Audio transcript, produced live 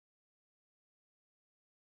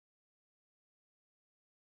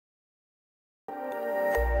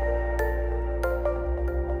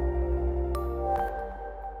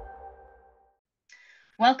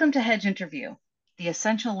Welcome to Hedge Interview, the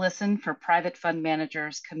essential listen for private fund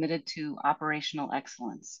managers committed to operational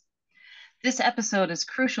excellence. This episode is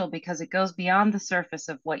crucial because it goes beyond the surface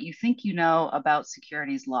of what you think you know about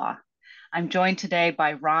securities law. I'm joined today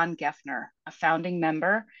by Ron Geffner, a founding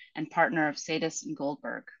member and partner of Sadis and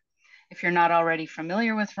Goldberg. If you're not already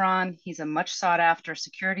familiar with Ron, he's a much sought after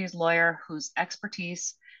securities lawyer whose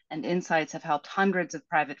expertise and insights have helped hundreds of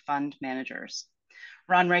private fund managers.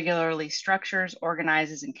 Ron regularly structures,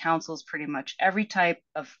 organizes, and counsels pretty much every type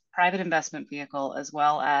of private investment vehicle, as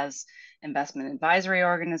well as investment advisory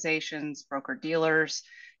organizations, broker dealers,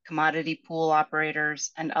 commodity pool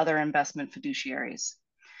operators, and other investment fiduciaries.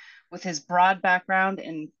 With his broad background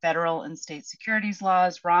in federal and state securities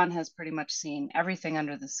laws, Ron has pretty much seen everything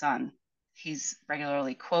under the sun. He's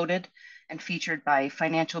regularly quoted and featured by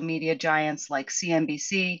financial media giants like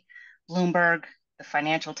CNBC, Bloomberg, the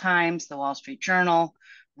Financial Times, the Wall Street Journal,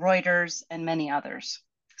 Reuters, and many others.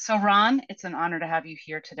 So, Ron, it's an honor to have you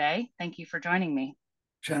here today. Thank you for joining me.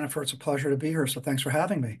 Jennifer, it's a pleasure to be here. So thanks for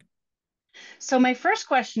having me. So, my first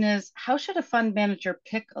question is, how should a fund manager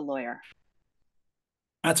pick a lawyer?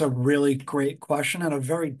 That's a really great question and a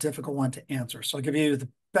very difficult one to answer. So I'll give you the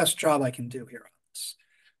best job I can do here on this.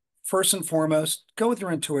 First and foremost, go with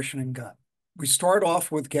your intuition and gut. We start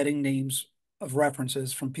off with getting names of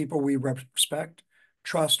references from people we respect,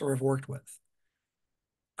 trust, or have worked with.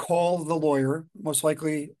 Call the lawyer. Most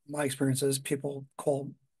likely, my experience is people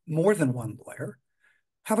call more than one lawyer.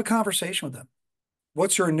 Have a conversation with them.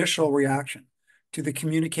 What's your initial reaction? Do they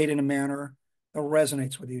communicate in a manner that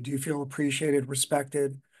resonates with you? Do you feel appreciated,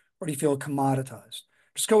 respected, or do you feel commoditized?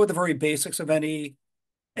 Just go with the very basics of any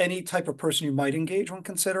type of person you might engage when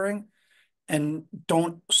considering, and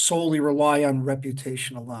don't solely rely on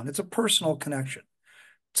reputation alone. It's a personal connection.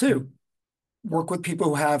 Two, work with people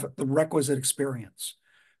who have the requisite experience.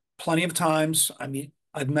 Plenty of times,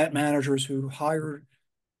 I've met managers who hired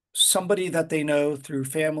somebody that they know through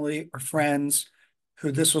family or friends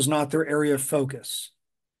who this was not their area of focus.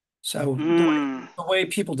 So the way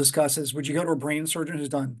people discuss is, would you go to a brain surgeon who's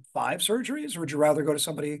done 5 surgeries, or would you rather go to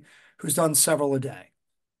somebody who's done several a day?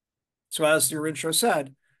 So as your intro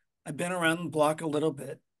said, I've been around the block a little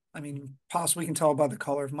bit. Possibly you can tell by the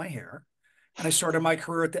color of my hair. And I started my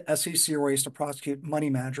career at the SEC, where I used to prosecute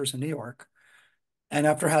money managers in New York. And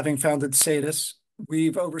after having founded Sadis,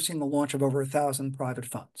 we've overseen the launch of over 1,000 private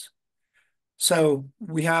funds. So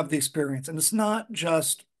we have the experience, and it's not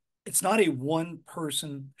a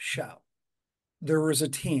one-person show. There is a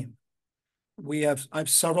team. I have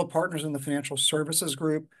several partners in the financial services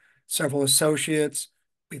group, several associates.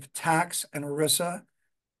 We have tax and ERISA,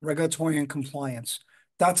 regulatory and compliance.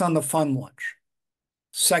 That's on the fund launch.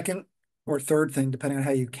 Second or third thing, depending on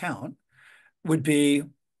how you count, would be,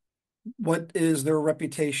 what is their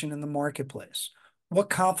reputation in the marketplace? What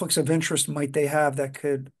conflicts of interest might they have that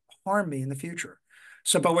could harm me in the future?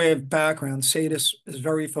 So by way of background, Sadis is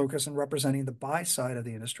very focused on representing the buy side of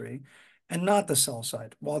the industry and not the sell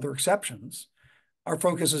side. While there are exceptions, our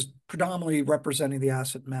focus is predominantly representing the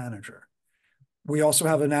asset manager. We also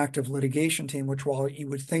have an active litigation team, which, while you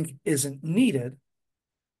would think isn't needed,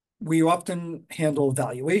 we often handle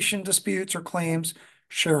valuation disputes or claims,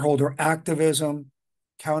 shareholder activism,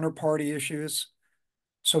 counterparty issues.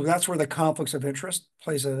 So that's where the conflicts of interest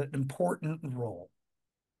plays an important role.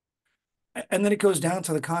 And then it goes down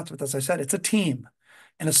to the concept, as I said, it's a team.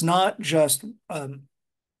 And it's not just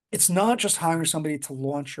hiring somebody to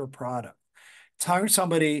launch your product. It's hiring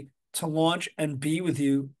somebody to launch and be with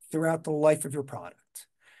you throughout the life of your product.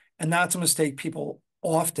 And that's a mistake people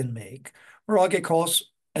often make, where I'll get calls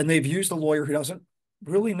and they've used a lawyer who doesn't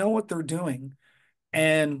really know what they're doing.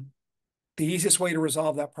 And the easiest way to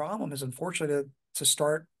resolve that problem is, unfortunately, to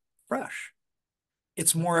start fresh.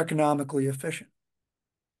 It's more economically efficient.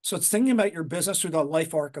 So it's thinking about your business through the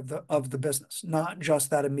life arc of the business, not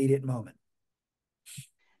just that immediate moment.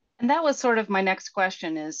 And that was sort of my next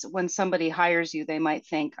question is, when somebody hires you, they might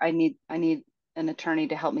think, I need an attorney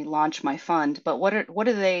to help me launch my fund. But what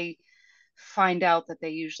do they find out that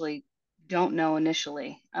they usually don't know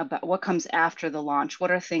initially about what comes after the launch?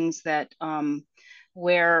 What are things that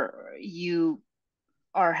where you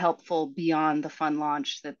are helpful beyond the fund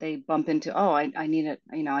launch that they bump into? Oh, I need it,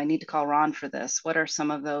 I need to call Ron for this. What are some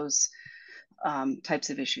of those types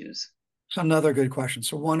of issues? So another good question.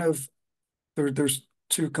 So there's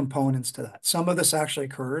 2 components to that. Some of this actually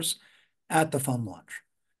occurs at the fund launch.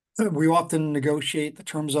 We often negotiate the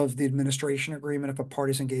terms of the administration agreement if a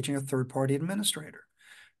party is engaging a third-party administrator.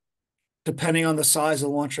 Depending on the size of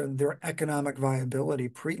the launch and their economic viability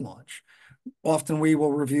pre-launch, often we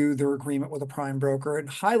will review their agreement with a prime broker and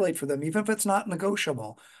highlight for them, even if it's not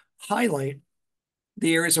negotiable, highlight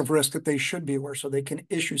the areas of risk that they should be aware so they can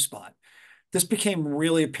issue spot. This became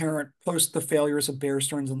really apparent post the failures of Bear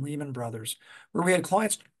Stearns and Lehman Brothers, where we had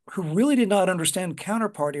clients who really did not understand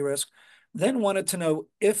counterparty risk, then wanted to know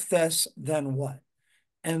if this, then what.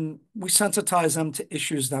 And we sensitize them to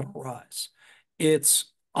issues that arise.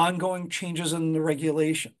 It's ongoing changes in the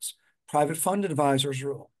regulations, private fund advisors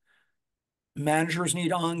rule. Managers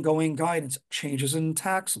need ongoing guidance, changes in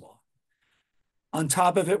tax law. On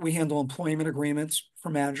top of it, we handle employment agreements for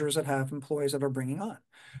managers that have employees that are bringing on.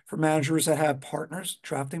 For managers that have partners,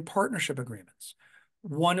 drafting partnership agreements.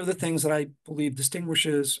 One of the things that I believe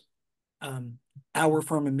distinguishes our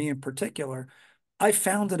firm and me in particular, I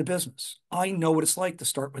founded a business. I know what it's like to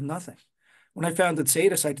start with nothing. When I founded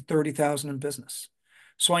Sadis, I did 30,000 in business.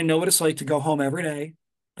 So I know what it's like to go home every day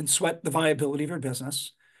and sweat the viability of your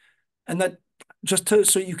business. And that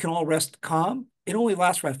so you can all rest calm, it only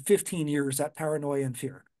lasts for about 15 years, that paranoia and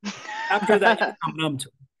fear. After that, you become numb to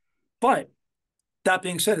it. But that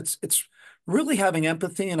being said, it's really having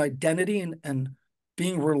empathy and identity and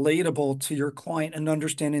being relatable to your client and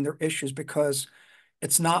understanding their issues, because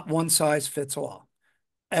it's not one size fits all.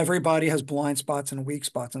 Everybody has blind spots and weak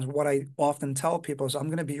spots. And what I often tell people is I'm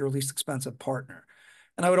going to be your least expensive partner.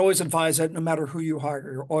 And I would always advise that no matter who you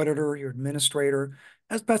hire, your auditor, your administrator,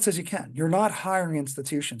 as best as you can. You're not hiring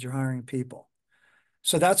institutions, you're hiring people.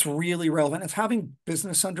 So that's really relevant. It's having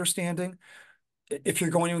business understanding. If you're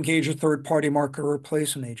going to engage a third-party marketer or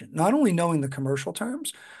replacement agent, not only knowing the commercial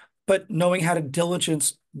terms, but knowing how to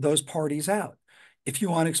diligence those parties out. If you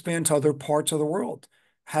want to expand to other parts of the world,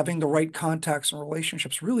 having the right contacts and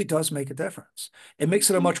relationships really does make a difference. It makes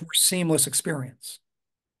it a much more seamless experience.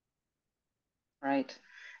 Right.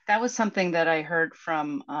 That was something that I heard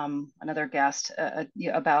from another guest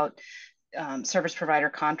about service provider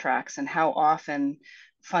contracts and how often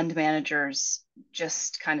fund managers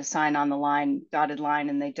just kind of sign on the line, dotted line,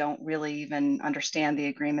 and they don't really even understand the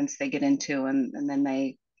agreements they get into. And then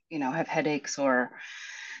they, have headaches or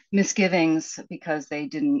misgivings because they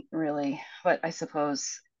didn't really, but I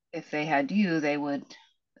suppose if they had you, they would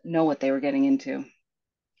know what they were getting into.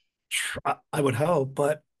 I would hope,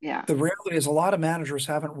 but Yeah, the reality is a lot of managers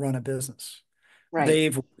haven't run a business. right.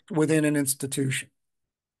 They've within an institution,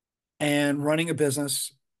 and running a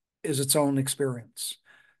business is its own experience.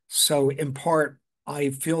 So in part, I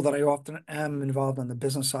feel that I often am involved on the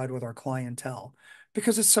business side with our clientele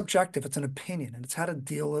because it's subjective, it's an opinion, and it's how to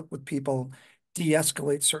deal with people,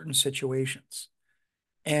 de-escalate certain situations.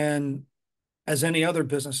 And as any other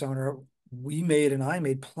business owner, I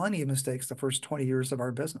made plenty of mistakes the first 20 years of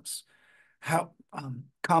our business. How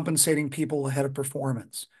compensating people ahead of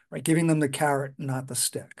performance, right? Giving them the carrot, not the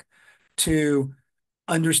stick, to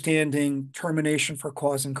understanding termination for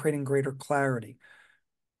cause and creating greater clarity,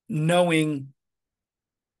 knowing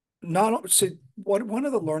not so one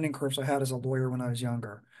of the learning curves I had as a lawyer when I was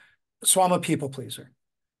younger. So I'm a people pleaser.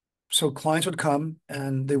 So clients would come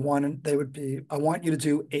and they would be, I want you to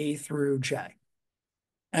do A through J.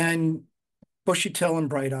 And bushy tail and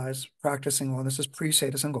bright eyes, practicing law, this is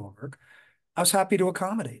pre-Sadis and Goldberg, I was happy to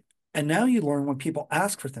accommodate. And now you learn when people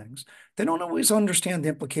ask for things, they don't always understand the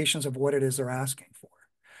implications of what it is they're asking for.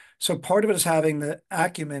 So part of it is having the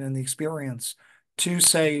acumen and the experience to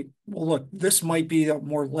say, well, look, this might be a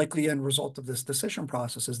more likely end result of this decision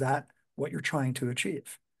process. Is that what you're trying to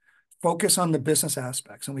achieve? Focus on the business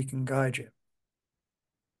aspects and we can guide you.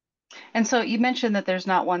 And so you mentioned that there's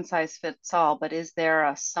not one size fits all, but is there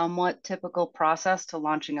a somewhat typical process to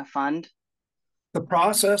launching a fund? The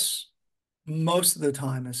process most of the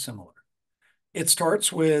time is similar. It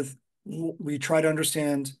starts with, we try to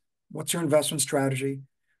understand what's your investment strategy,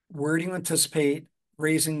 where do you anticipate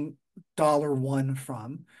raising $1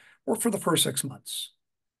 from, or for the first 6 months.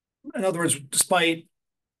 In other words, despite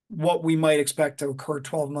what we might expect to occur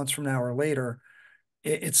 12 months from now or later,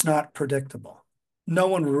 it's not predictable. No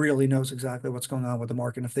one really knows exactly what's going on with the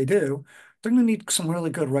market. And if they do, they're going to need some really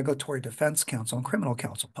good regulatory defense counsel and criminal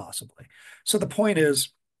counsel, possibly. So the point is,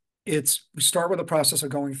 we start with the process of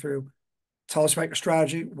going through, tell us about your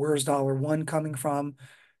strategy. Where's $1 coming from?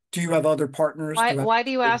 Do you have other partners? Why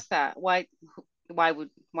do you ask that? Why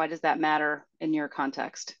does that matter in your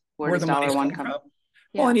context? Where Where does the money dollar is one coming come? from?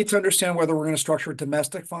 Well, I Yeah. need to understand whether we're going to structure a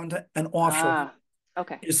domestic fund and offshore. Ah,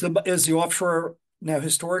 okay. Is the offshore now,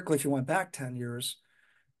 historically, if you went back 10 years,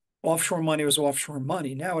 offshore money was offshore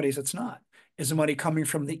money. Nowadays, it's not. Is the money coming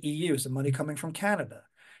from the EU? Is the money coming from Canada?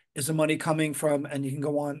 Is the money coming from, and you can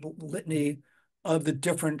go on litany of the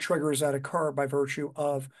different triggers that occur by virtue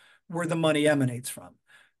of where the money emanates from.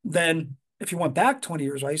 Then, if you went back 20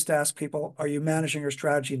 years, I used to ask people, are you managing your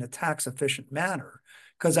strategy in a tax efficient manner?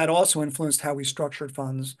 because that also influenced how we structured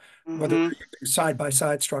funds, whether Mm-hmm. we're using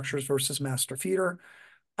side-by-side structures versus master feeder.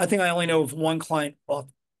 I think I only know of one client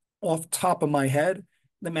off top of my head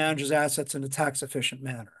that manages assets in a tax-efficient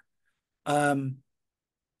manner. Um,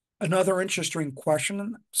 Another interesting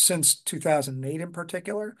question since 2008 in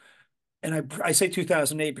particular, and I say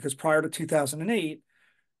 2008 because prior to 2008,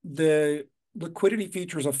 the liquidity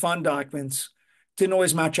features of fund documents didn't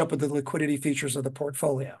always match up with the liquidity features of the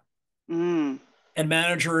portfolio. Mm. And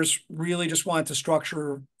managers really just wanted to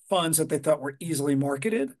structure funds that they thought were easily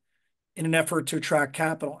marketed in an effort to attract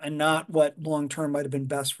capital and not what long term might have been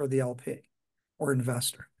best for the LP or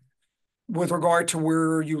investor. With regard to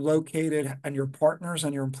where you located and your partners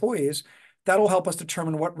and your employees, that'll help us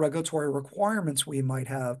determine what regulatory requirements we might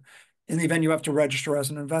have in the event you have to register as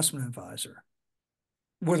an investment advisor.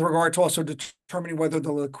 With regard to also determining whether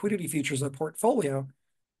the liquidity features of the portfolio,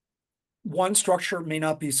 one structure may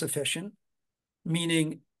not be sufficient,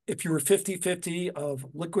 meaning if you were 50-50 of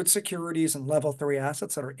liquid securities and level 3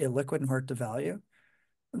 assets that are illiquid and hard to value,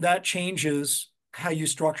 that changes how you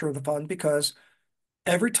structure the fund because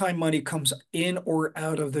every time money comes in or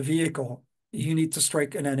out of the vehicle, you need to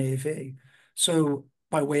strike an NAV. So,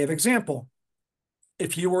 by way of example,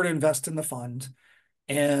 if you were to invest in the fund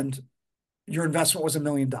and your investment was $1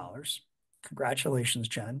 million, congratulations,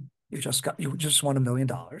 Jen. You just won $1 million.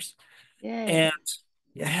 Yay. And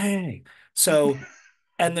yay. So,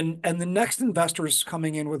 and the next investor is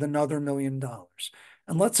coming in with another $1 million.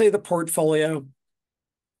 And let's say the portfolio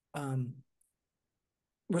um,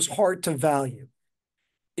 was hard to value.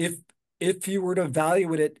 If if you were to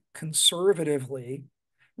value it conservatively,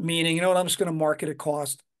 meaning, you know what, I'm just going to market at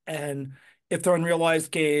cost, and if they're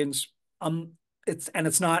unrealized gains,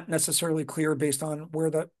 it's not necessarily clear based on where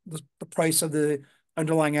the price of the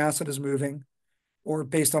underlying asset is moving or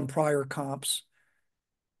based on prior comps,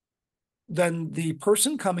 then the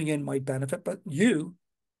person coming in might benefit, but you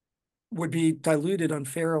would be diluted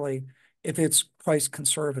unfairly if it's priced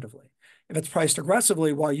conservatively. If it's priced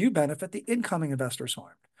aggressively, while you benefit, the incoming investor's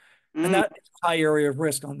harmed. And Mm. that is a high area of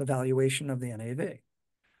risk on the valuation of the NAV.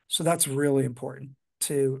 So that's really important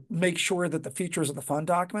to make sure that the features of the fund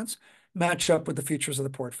documents match up with the features of the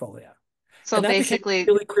portfolio. So And that became basically,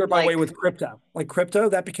 really clear by way like, with crypto. Like crypto,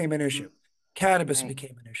 that became an mm, issue. Cannabis right.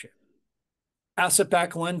 became an issue.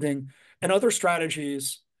 Asset-backed lending and other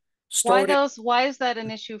strategies Why started, those? Why is that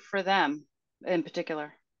an issue for them in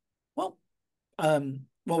particular?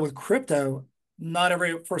 well, with crypto, not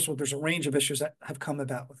every, first of all, there's a range of issues that have come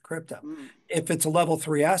about with crypto. Mm. If it's a level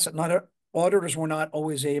 3 asset, auditors were not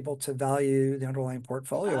always able to value the underlying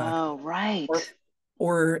portfolio Oh, accurately. Or, right.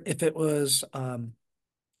 or if it was a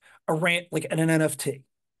rant like an NFT.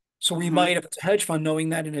 So we Mm-hmm. might, if it's a hedge fund, knowing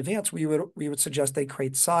that in advance, we would suggest they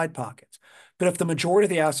create side pockets. But if the majority of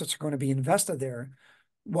the assets are going to be invested there,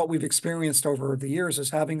 what we've experienced over the years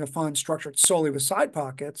is having a fund structured solely with side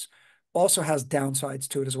pockets also has downsides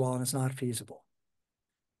to it as well, and it's not feasible.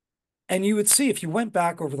 And you would see if you went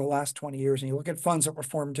back over the last 20 years and you look at funds that were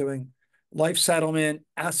formed doing life settlement,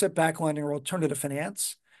 asset-backed lending, or alternative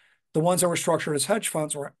finance, the ones that were structured as hedge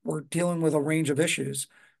funds were dealing with a range of issues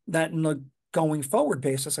that in a going forward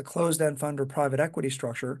basis, a closed-end fund or private equity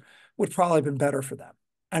structure would probably have been better for them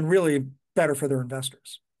and really better for their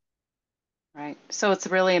investors. Right. So it's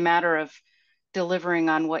really a matter of delivering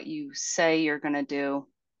on what you say you're going to do.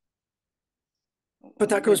 But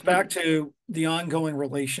that goes Mm-hmm. back to the ongoing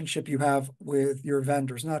relationship you have with your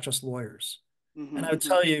vendors, not just lawyers. And I would Mm-hmm.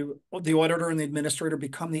 tell you, the auditor and the administrator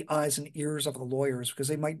become the eyes and ears of the lawyers because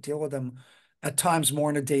they might deal with them at times more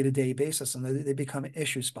on a day-to-day basis, and they become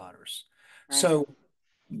issue spotters. Right. So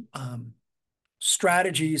um,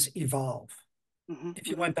 strategies evolve. Mm-hmm. If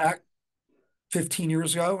you Mm-hmm. went back 15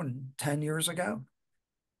 years ago and 10 years ago,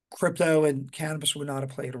 crypto and cannabis would not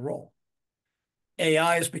have played a role.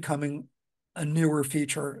 AI is becoming a newer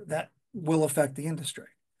feature that will affect the industry.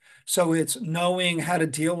 So it's knowing how to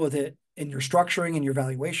deal with it in your structuring, in your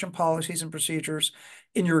valuation policies and procedures,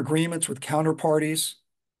 in your agreements with counterparties.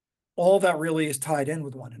 All that really is tied in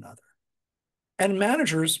with one another. And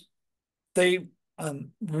managers, they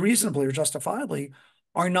reasonably or justifiably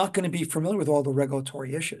are not going to be familiar with all the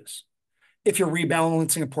regulatory issues. If you're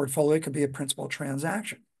rebalancing a portfolio, it could be a principal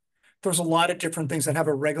transaction. There's a lot of different things that have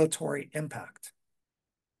a regulatory impact.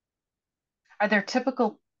 Are there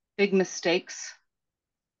typical big mistakes?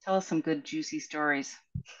 Tell us some good, juicy stories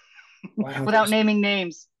Wow, without there's naming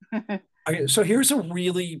names. okay, so here's a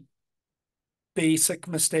really basic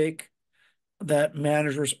mistake that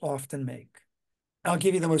managers often make. I'll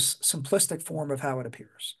give you the most simplistic form of how it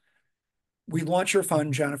appears. We launch your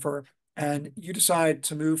fund, Jennifer, and you decide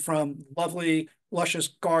to move from lovely, luscious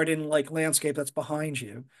garden-like landscape that's behind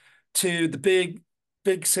you to the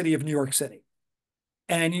big city of New York City.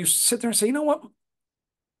 And you sit there and say, you know what?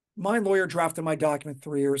 My lawyer drafted my document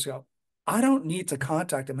 3 years ago. I don't need to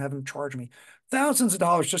contact him, have him charge me thousands of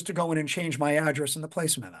dollars just to go in and change my address in the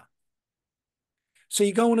place memo. So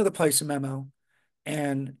you go into the place memo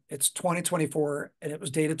and it's 2024 and it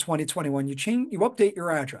was dated 2021. You update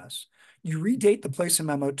your address, you redate the place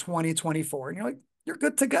memo 2024, and you're like, you're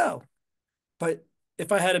good to go. But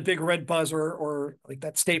if I had a big red buzzer or like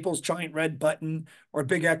that Staples giant red button or a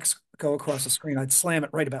big X go across the screen, I'd slam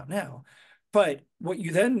it right about now. But what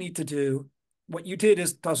you then need to do, what you did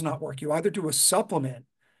does not work. You either do a supplement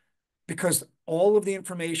because all of the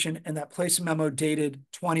information in that place memo dated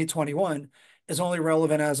 2021 is only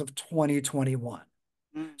relevant as of 2021.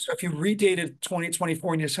 So if you redated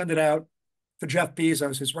 2024 and you send it out to Jeff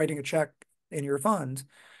Bezos, who's writing a check in your fund,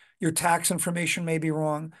 your tax information may be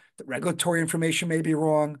wrong. The regulatory information may be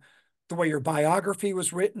wrong. The way your biography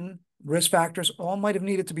was written, risk factors, all might have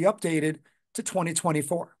needed to be updated to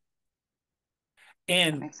 2024. That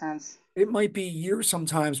And makes sense. it might be years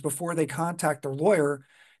sometimes before they contact their lawyer.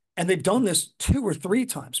 And they've done this 2 or 3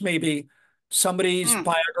 times. Maybe somebody's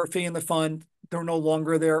biography in the fund, they're no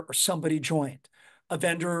longer there, or somebody joined. A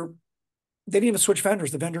vendor, they didn't even switch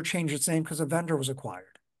vendors. The vendor changed its name because a vendor was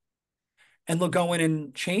acquired. And they'll go in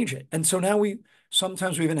and change it. And so now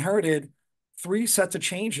sometimes we've inherited 3 sets of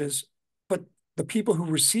changes, but the people who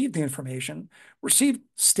received the information received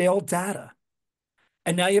stale data.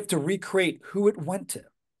 And now you have to recreate who it went to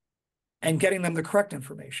and getting them the correct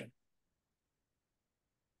information.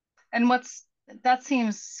 And that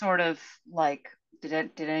seems sort of like,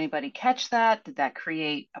 did anybody catch that? Did that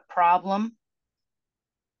create a problem?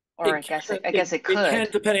 Or I guess it It can,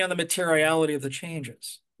 could. depending on the materiality of the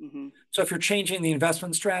changes. Mm-hmm. So if you're changing the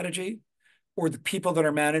investment strategy or the people that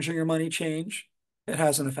are managing your money change, it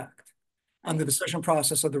has an effect on the decision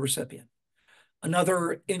process of the recipient.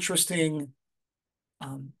 Another interesting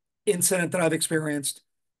incident that I've experienced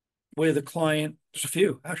with a client, there's a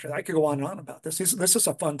few, actually, I could go on and on about this. This is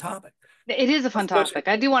a fun topic. It is a fun topic.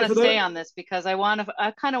 I do want to stay on this because I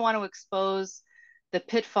kind of want to expose the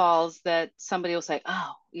pitfalls that somebody will say,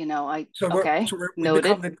 oh,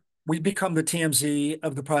 noted. We become the TMZ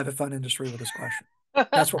of the private fund industry with this question.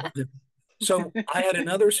 That's what we're doing. So I had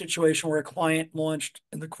another situation where a client launched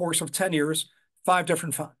in the course of 10 years, 5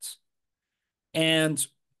 different funds. And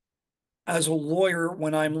as a lawyer,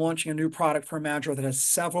 when I'm launching a new product for a manager that has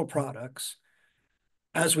several products,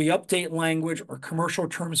 as we update language or commercial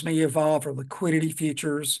terms may evolve or liquidity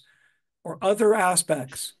features or other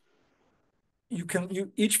aspects,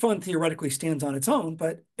 each fund theoretically stands on its own,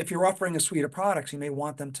 but if you're offering a suite of products, you may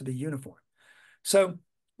want them to be uniform. So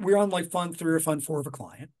we're on like fund 3 or fund 4 of a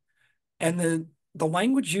client, and the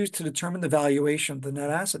language used to determine the valuation of the net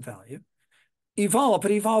asset value evolved,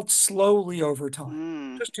 but evolved slowly over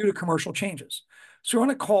time, just due to commercial changes. So we're on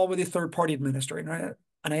a call with a third-party administrator,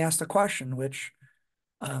 and I asked a question, which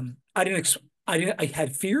I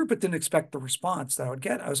had fear, but didn't expect the response that I would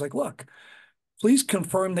get. I was like, look, please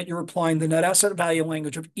confirm that you're applying the net asset value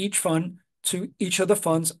language of each fund to each of the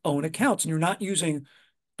fund's own accounts, and you're not using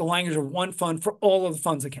the language of one fund for all of the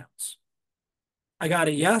fund's accounts. I got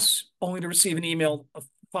a yes, only to receive an email the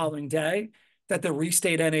following day that they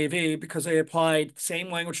restate NAV because they applied the same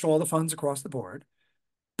language to all the funds across the board,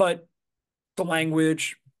 but the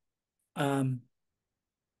language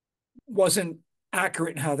wasn't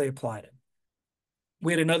accurate in how they applied it.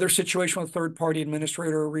 We had another situation with a third-party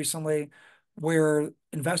administrator recently where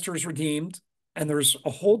investors redeemed, and there's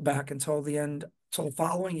a holdback until the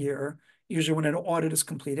following year, usually when an audit is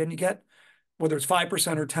completed, and you get whether it's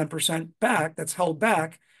 5% or 10% back, that's held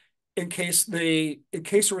back in case there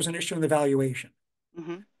was an issue in the valuation.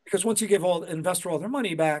 Mm-hmm. Because once you give all the investor all their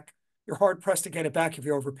money back, you're hard pressed to get it back if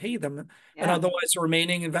you overpay them. Yeah. And otherwise the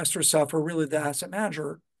remaining investors suffer, really the asset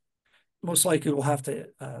manager most likely will have to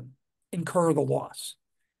incur the loss.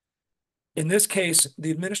 In this case,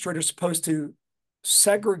 the administrator is supposed to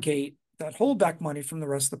segregate that holdback money from the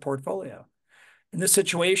rest of the portfolio. In this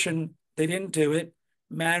situation, they didn't do it.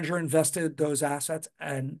 Manager invested those assets,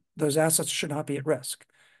 and those assets should not be at risk.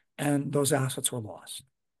 And those assets were lost.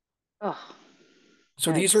 Oh,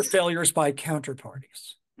 so these are failures by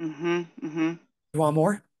counterparties. Mm-hmm, mm-hmm. You want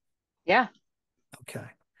more? Yeah. Okay.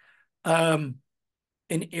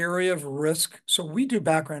 An area of risk. So we do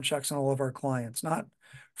background checks on all of our clients, not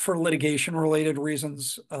for litigation related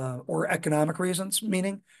reasons or economic reasons,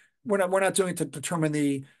 meaning we're not doing it to determine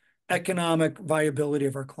the economic viability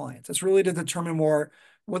of our clients. It's really to determine more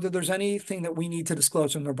whether there's anything that we need to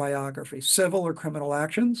disclose in their biography, civil or criminal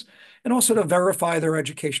actions, and also to verify their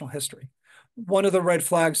educational history. One of the red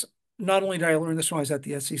flags, not only did I learn this when I was at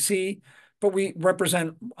the SEC, but we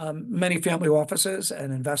represent many family offices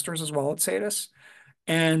and investors as well at Sadis.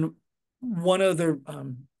 And one of the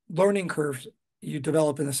learning curves you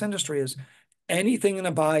develop in this industry is anything in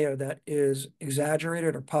a bio that is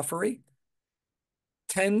exaggerated or puffery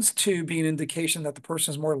tends to be an indication that the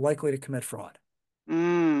person is more likely to commit fraud.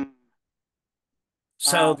 Mm.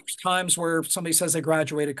 So Wow. there's times where somebody says they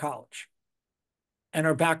graduated college and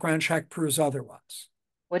our background check proves otherwise.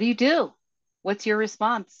 What do you do? What's your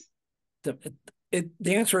response? The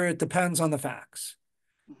answer, it depends on the facts.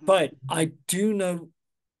 Hmm. But I do know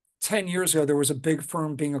 10 years ago, there was a big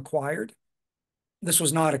firm being acquired. This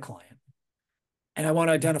was not a client. And I want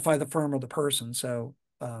to identify the firm or the person. So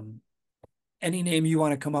any name you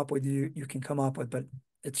want to come up with, you can come up with, but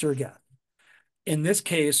it's your guess. In this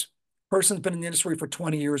case, person's been in the industry for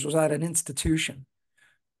 20 years, was at an institution.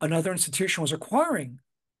 Another institution was acquiring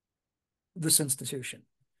this institution.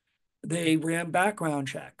 They ran background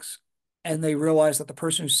checks and they realized that the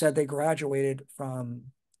person who said they graduated from,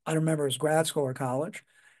 I don't remember, it was grad school or college,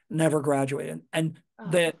 never graduated. And Oh,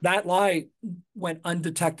 that lie went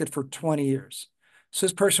undetected for 20 years. So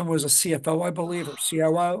this person was a CFO, I believe, or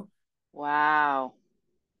COO. wow.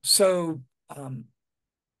 So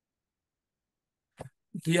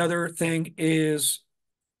the other thing is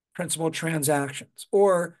principal transactions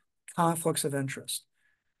or conflicts of interest,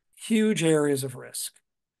 huge areas of risk,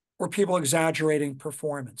 or people exaggerating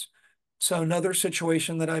performance. So another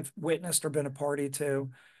situation that I've witnessed or been a party to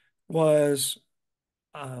was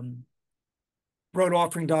wrote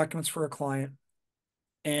offering documents for a client,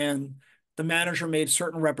 and the manager made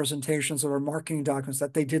certain representations of our marketing documents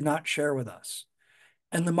that they did not share with us.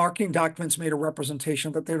 And the marketing documents made a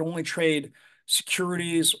representation that they'd only trade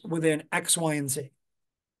securities within X, Y, and Z.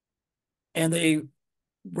 And they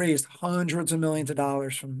raised hundreds of millions of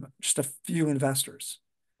dollars from just a few investors.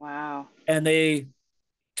 Wow. And they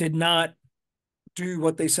did not do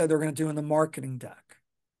what they said they're going to do in the marketing deck.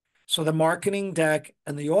 So the marketing deck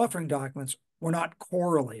and the offering documents were not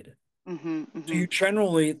correlated. Hmm. So Hmm. you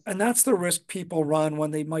generally, and that's the risk people run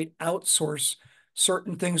when they might outsource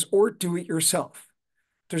certain things or do it yourself.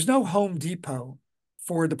 There's no Home Depot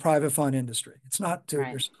for the private fund industry. It's not do it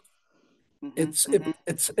Right. yourself. Hmm. It's it, Hmm.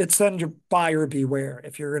 it's then your buyer beware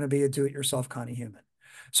if you're going to be a do it yourself kind of human.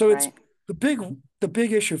 So it's Right. the big the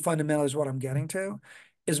big issue fundamentally is what I'm getting to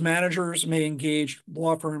is managers may engage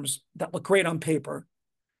law firms that look great on paper,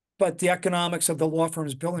 but the economics of the law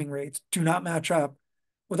firm's billing rates do not match up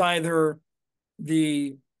with either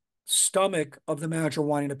the stomach of the manager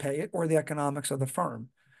wanting to pay it or the economics of the firm.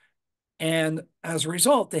 And as a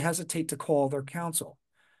result, they hesitate to call their counsel,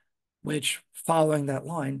 which following that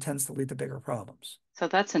line tends to lead to bigger problems. So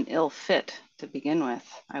that's an ill fit to begin with.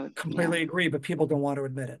 I would, yeah. Completely agree, but people don't want to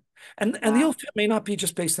admit it. And the ill Wow. fit may not be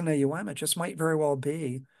just based on AUM. It just might very well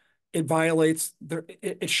be it violates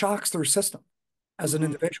it shocks their system as an Hmm.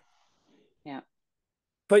 individual. Yeah.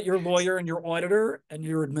 But your lawyer and your auditor and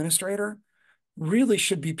your administrator really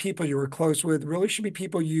should be people you were close with, really should be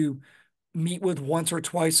people you meet with once or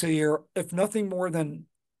twice a year, if nothing more than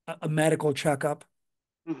a medical checkup,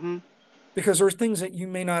 Hmm. because there are things that you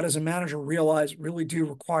may not as a manager realize really do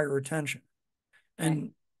require attention. Right.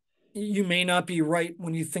 And you may not be right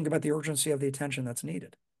when you think about the urgency of the attention that's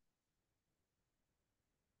needed.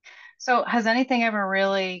 So has anything ever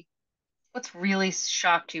really, what's really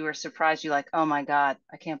shocked you or surprised you? Like, oh my God,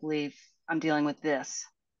 I can't believe I'm dealing with this.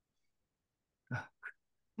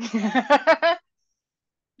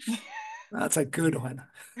 That's a good one.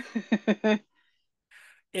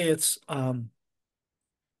 It's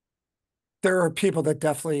there are people that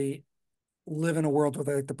definitely live in a world where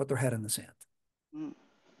they like to put their head in the sand. Mm.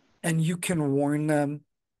 And you can warn them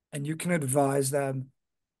and you can advise them.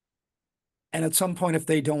 And at some point, if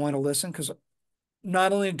they don't want to listen, because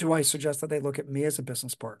not only do I suggest that they look at me as a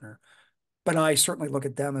business partner, but I certainly look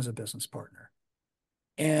at them as a business partner.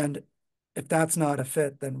 And if that's not a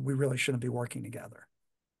fit, then we really shouldn't be working together.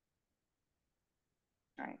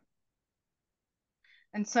 Right.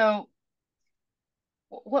 And so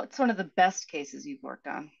what's one of the best cases you've worked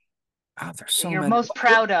on Oh, there's that so you're many. most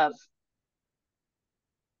proud of?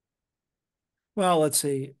 Well, let's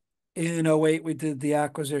see. In '08, we did the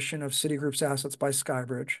acquisition of Citigroup's assets by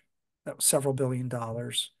Skybridge. That was several billion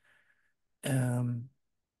dollars. Um,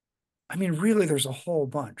 I mean, really, there's a whole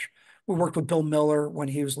bunch. We worked with Bill Miller when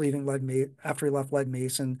he was leaving after he left Legg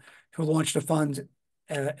Mason, who launched a fund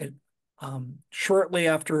shortly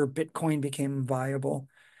after Bitcoin became viable.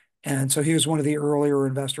 And so he was one of the earlier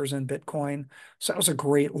investors in Bitcoin. So that was a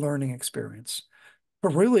great learning experience. But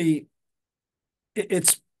really,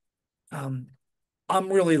 it's um,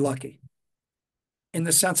 I'm really lucky in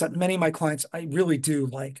the sense that many of my clients I really do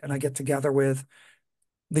like, and I get together with.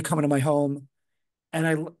 They come into my home,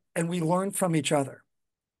 and we learn from each other.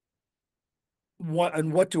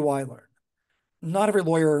 What do I learn? Not every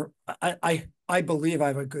lawyer. I believe I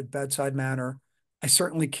have a good bedside manner. I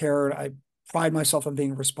certainly care. I pride myself on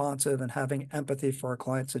being responsive and having empathy for our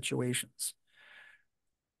client situations.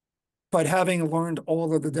 But having learned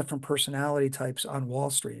all of the different personality types on Wall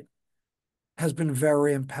Street has been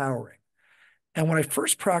very empowering. And when I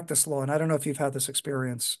first practiced law, and I don't know if you've had this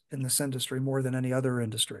experience in this industry more than any other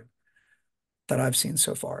industry that I've seen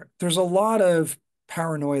so far, there's a lot of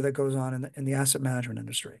paranoia that goes on in the asset management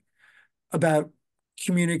industry about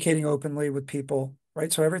communicating openly with people,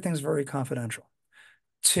 right? So everything's very confidential.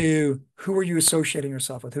 To who are you associating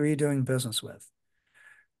yourself with? Who are you doing business with?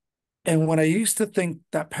 And when I used to think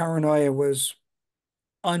that paranoia was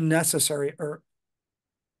unnecessary or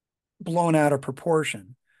blown out of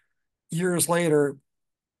proportion, years later,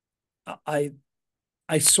 I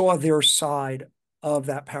I saw their side of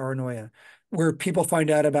that paranoia, where people find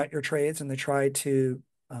out about your trades and they try to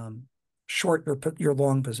um, short your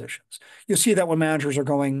long positions. You see that when managers are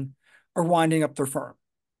winding up their firm.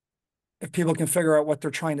 If people can figure out what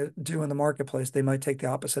they're trying to do in the marketplace, they might take the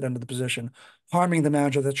opposite end of the position, harming the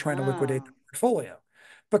manager that's trying to liquidate the Oh, portfolio.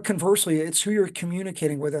 But conversely, it's who you're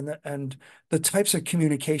communicating with and the types of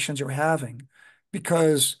communications you're having,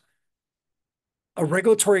 because a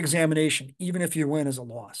regulatory examination, even if you win, is a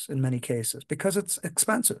loss in many cases because it's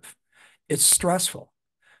expensive. It's stressful.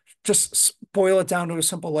 Just boil it down to a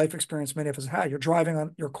simple life experience many of us had. You're driving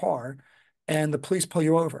on your car and the police pull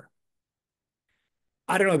you over.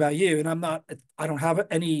 I don't know about you, and I don't have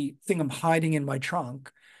anything I'm hiding in my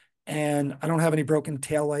trunk, and I don't have any broken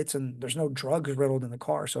taillights, and there's no drugs riddled in the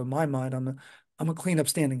car. So in my mind, I'm a clean,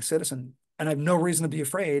 upstanding citizen, and I have no reason to be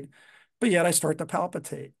afraid. But yet I start to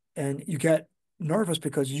palpitate, and you get nervous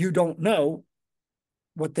because you don't know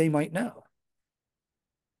what they might know.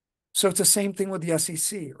 So it's the same thing with the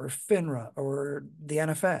SEC or FINRA or the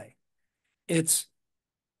NFA. It's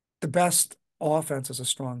the best offense is a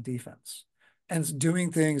strong defense, and it's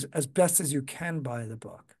doing things as best as you can by the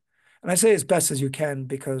book. And I say as best as you can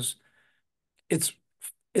because it's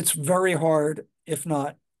it's very hard, if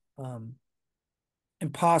not um,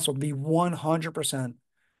 impossible, to be 100%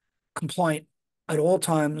 compliant at all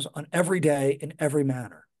times on every day in every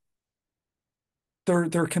manner.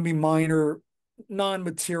 There can be minor,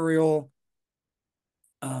 non-material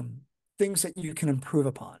um, things that you can improve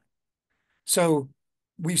upon. So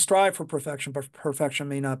we strive for perfection, but perfection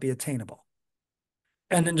may not be attainable.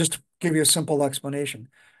 And then just to give you a simple explanation,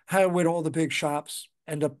 how would all the big shops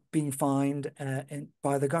end up being fined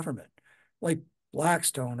by the government? Like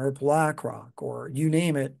Blackstone or BlackRock or you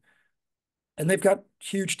name it. And they've got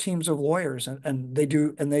huge teams of lawyers and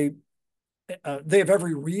they have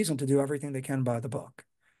every reason to do everything they can by the book.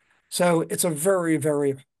 So it's a very,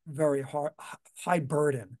 very, very high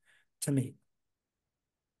burden to meet.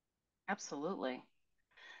 absolutely.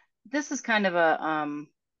 This is kind of a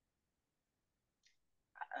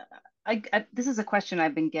this is a question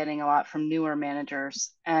I've been getting a lot from newer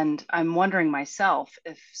managers, and I'm wondering myself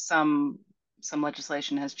if some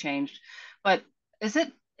legislation has changed. But is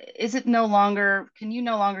it is it no longer, can you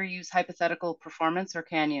no longer use hypothetical performance, or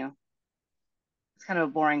can you? It's kind of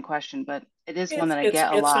a boring question, but it is one It's that I it's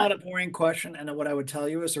get a it's lot. not a boring question, and what I would tell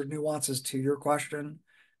you is there are nuances to your question,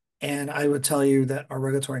 and I would tell you that our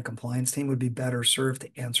regulatory and compliance team would be better served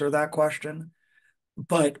to answer that question.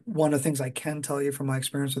 But one of the things I can tell you from my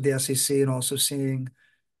experience with the SEC and also seeing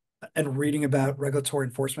and reading about regulatory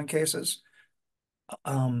enforcement cases,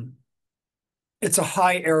 um, it's a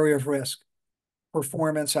high area of risk,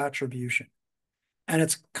 performance attribution, and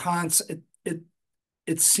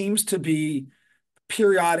it seems to be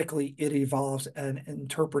periodically it evolves and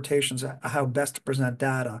interpretations of how best to present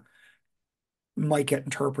data might get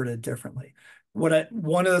interpreted differently. One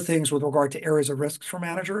of the things with regard to areas of risks for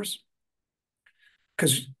managers,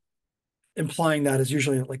 because implying that is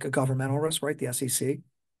usually like a governmental risk, right? The SEC.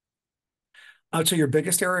 I would say your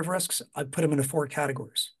biggest area of risks, I'd put them into four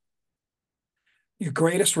categories. Your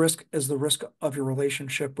greatest risk is the risk of your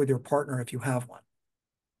relationship with your partner if you have one.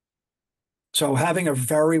 So having a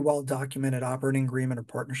very well documented operating agreement or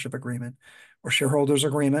partnership agreement or shareholders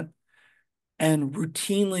agreement and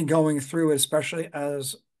routinely going through it, especially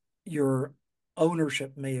as your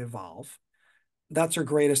ownership may evolve, that's your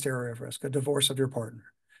greatest area of risk, a divorce of your partner.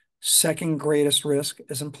 Second greatest risk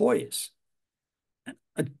is employees.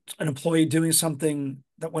 a, an employee doing something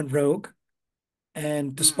that went rogue,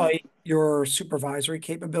 and Mm. despite your supervisory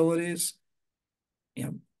capabilities, you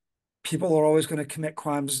know, people are always going to commit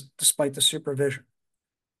crimes despite the supervision.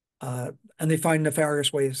 Uh, and they find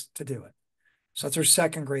nefarious ways to do it. So that's our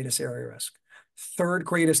second greatest area of risk. Third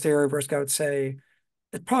greatest area of risk, I would say,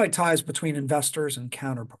 it probably ties between investors and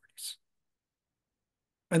counterparties.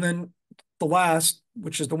 And then the last,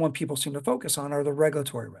 which is the one people seem to focus on, are the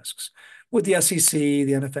regulatory risks with the SEC,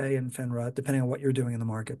 the NFA, and FINRA, depending on what you're doing in the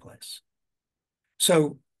marketplace.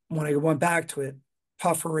 So when I went back to it,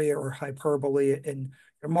 puffery or hyperbole in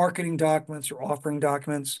your marketing documents, your offering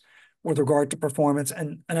documents with regard to performance,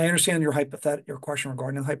 and I understand your question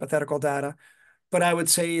regarding hypothetical data, but I would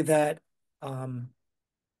say that um,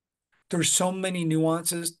 there's so many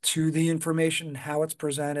nuances to the information and how it's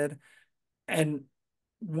presented. And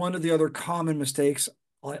one of the other common mistakes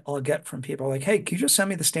I'll get from people like, hey, can you just send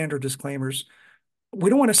me the standard disclaimers? We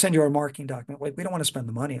don't want to send you our marketing document. Like, we don't want to spend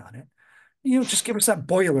the money on it. Just give us that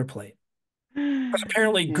boilerplate. Because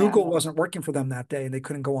apparently Yeah. Google wasn't working for them that day and they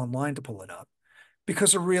couldn't go online to pull it up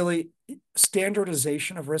because of really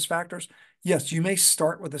standardization of risk factors. Yes, you may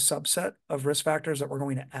start with a subset of risk factors that we're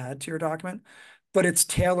going to add to your document, but it's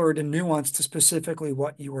tailored and nuanced to specifically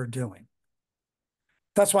what you are doing.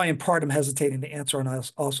 That's why in part I'm hesitating to answer on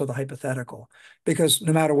also the hypothetical, because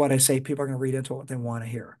no matter what I say, people are going to read into what they want to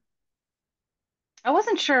hear. I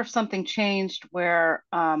wasn't sure if something changed where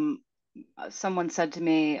someone said to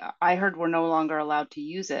me, I heard we're no longer allowed to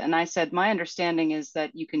use it. And I said, my understanding is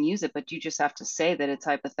that you can use it, but you just have to say that it's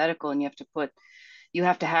hypothetical and you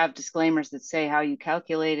have to have disclaimers that say how you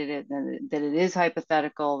calculated it, that it is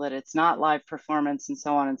hypothetical, that it's not live performance, and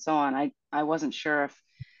so on and so on. I wasn't sure if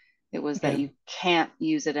it was that Yeah. you can't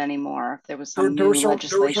use it anymore, if there was There, some there new was a there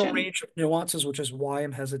was a legislation. range of nuances, which is why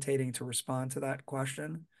I'm hesitating to respond to that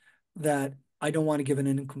question. That I don't want to give an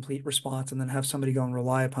incomplete response and then have somebody go and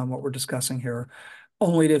rely upon what we're discussing here,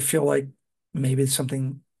 only to feel like maybe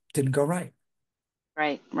something didn't go right.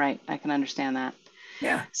 Right, right. I can understand that.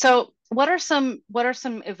 Yeah. So what are some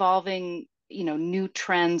evolving, new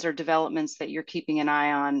trends or developments that you're keeping an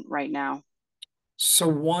eye on right now? So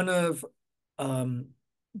um,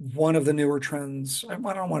 one of the newer trends, I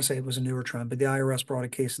don't want to say it was a newer trend, but the IRS brought a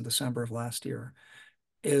case in December of last year,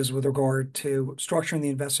 is with regard to structuring the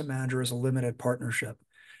investment manager as a limited partnership,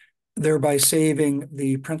 thereby saving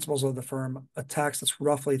the principals of the firm a tax that's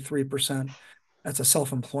roughly 3%. That's a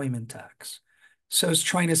self-employment tax. So it's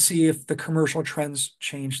trying to see if the commercial trends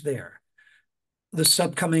change there. This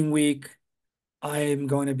upcoming week, I'm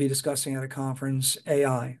going to be discussing at a conference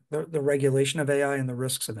AI, the regulation of AI and the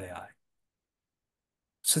risks of AI.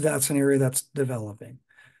 So that's an area that's developing.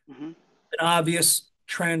 Hmm. An obvious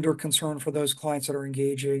trend or concern for those clients that are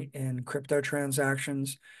engaging in crypto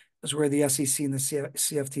transactions is where the SEC and the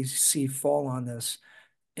CFTC fall on this,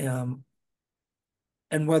 um,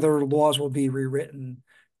 and whether laws will be rewritten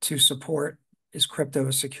to support is crypto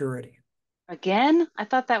a security. Again, I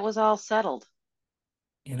thought that was all settled.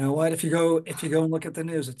 You know what? If you go and look at the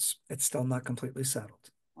news, it's still not completely settled.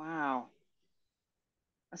 Wow.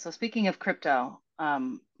 So speaking of crypto,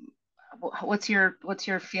 what's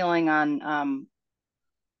your feeling on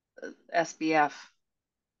SBF?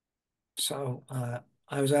 So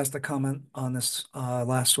I was asked to comment on this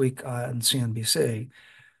last week on CNBC.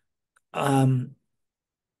 Um,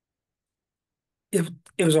 it,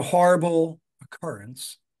 it was a horrible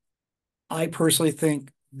occurrence. I personally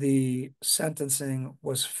think the sentencing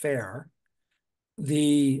was fair.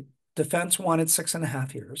 The defense wanted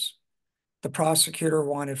 6.5 years. The prosecutor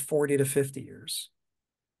wanted 40 to 50 years.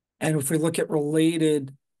 And if we look at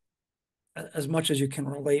related, as much as you can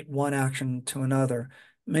relate one action to another,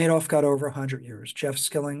 Madoff got over 100 years. Jeff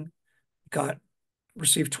Skilling got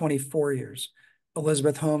received 24 years.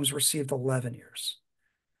 Elizabeth Holmes received 11 years.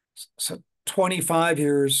 So 25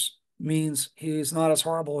 years means he's not as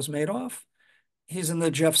horrible as Madoff. He's in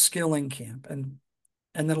the Jeff Skilling camp. And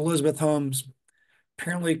then Elizabeth Holmes,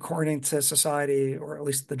 apparently according to society, or at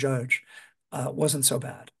least the judge, wasn't so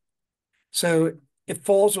bad. So it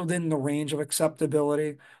falls within the range of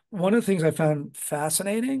acceptability. One of the things I found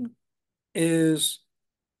fascinating is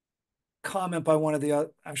comment by one of the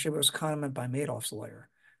actually it was comment by Madoff's lawyer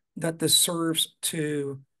that this serves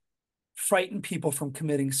to frighten people from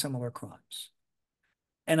committing similar crimes.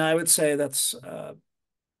 And I would say that's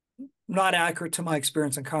not accurate to my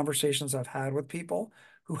experience and conversations I've had with people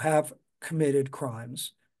who have committed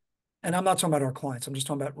crimes. And I'm not talking about our clients. I'm just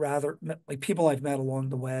talking about rather like people I've met along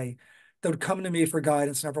the way that would come to me for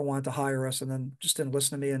guidance, never wanted to hire us, and then just didn't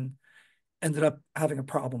listen to me and ended up having a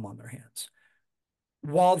problem on their hands.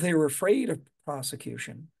 While they were afraid of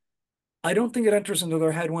prosecution, I don't think it enters into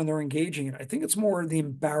their head when they're engaging in it. I think it's more the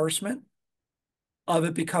embarrassment of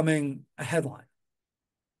it becoming a headline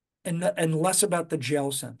and less about the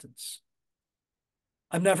jail sentence.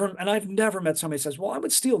 I've never met somebody who says, well, I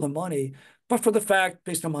would steal the money, but for the fact,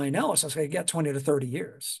 based on my analysis, I get 20 to 30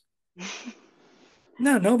 years.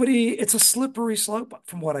 No, nobody, it's a slippery slope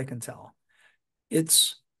from what I can tell.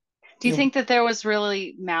 It's, Do you you know, think that there was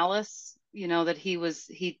really malice, that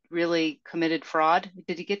he really committed fraud?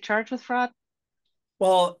 Did he get charged with fraud?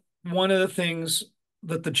 well, one of the things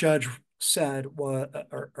that the judge said was,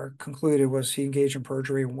 or concluded was he engaged in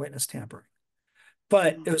perjury and witness tampering.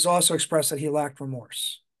 But Mhm. it was also expressed that he lacked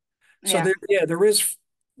remorse. So Yeah. there, yeah, there is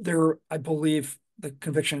there, I believe the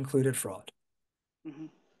conviction included fraud. Hmm.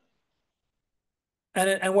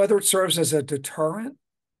 And whether it serves as a deterrent,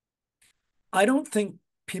 I don't think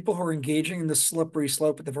people who are engaging in the slippery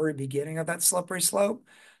slope at the very beginning of that slippery slope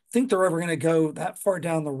think they're ever going to go that far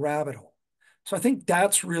down the rabbit hole. So I think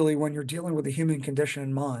that's really when you're dealing with the human condition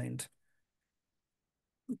in mind,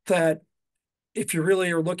 that if you really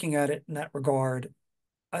are looking at it in that regard,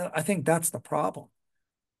 I think that's the problem.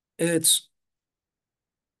 It's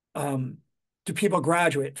do people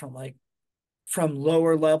graduate from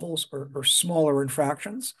lower levels or smaller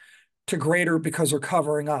infractions to greater because they're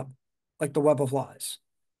covering up like the web of lies.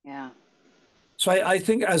 Yeah. So I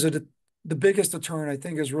think the biggest deterrent I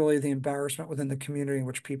think is really the embarrassment within the community in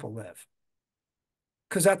which people live,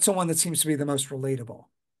 because that's the one that seems to be the most relatable.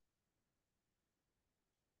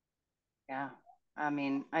 Yeah. I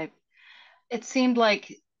mean, it seemed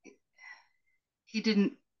like he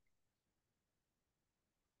didn't,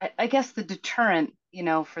 I guess the deterrent,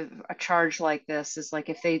 for a charge like this is like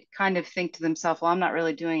if they kind of think to themselves, well, I'm not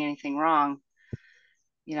really doing anything wrong,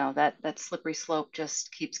 that slippery slope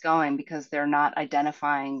just keeps going because they're not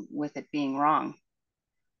identifying with it being wrong.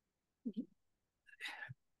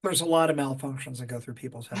 There's a lot of malfunctions that go through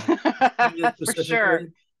people's head. For sure.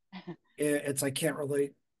 Specifically, it's I can't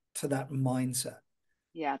relate to that mindset.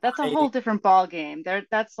 Yeah, that's a whole I different ball game.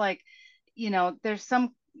 That's like, there's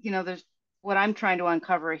there's what I'm trying to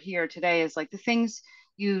uncover here today is like the things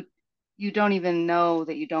you you don't even know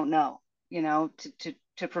that you don't know,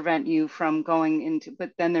 to prevent you from going into,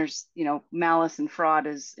 but then there's, malice and fraud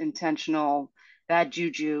is intentional bad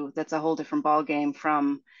juju. That's a whole different ball game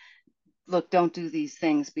from, look, don't do these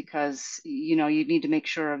things because you need to make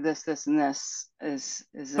sure of this, this, and this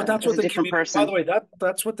But that's as what a the different community, by the person. way,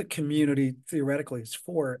 that's what the community theoretically is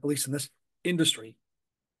for, at least in this industry,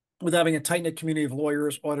 with having a tight knit community of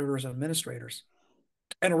lawyers, auditors, and administrators,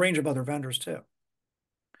 and a range of other vendors too.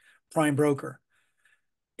 Prime broker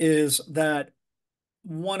is that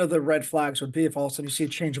one of the red flags would be if all of a sudden you see a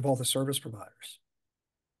change of all the service providers.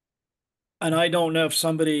 And I don't know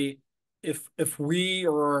if if we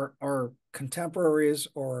or our contemporaries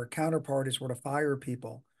or our counterparties were to fire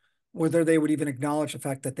people, whether they would even acknowledge the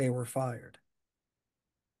fact that they were fired.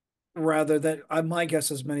 Rather than, my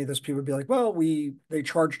guess is many of those people would be like, well, they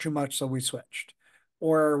charged too much, so we switched,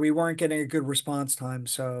 or we weren't getting a good response time,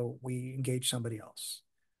 so we engaged somebody else.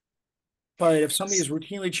 But if somebody is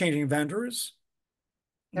routinely changing vendors,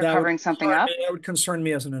 They're covering something up. that would concern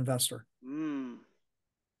me as an investor. Mm.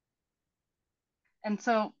 And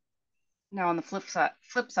so now on the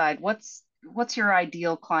flip side, what's your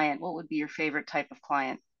ideal client? What would be your favorite type of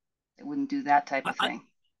client that wouldn't do that type I, of I, thing?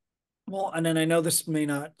 well, and then I know this may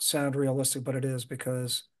not sound realistic, but it is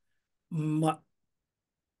because my,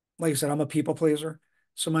 like I said, I'm a people pleaser.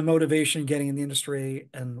 So my motivation getting in the industry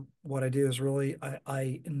and what I do is really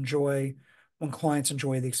I enjoy when clients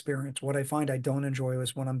enjoy the experience. What I find I don't enjoy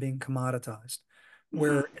is when I'm being commoditized, Hmm.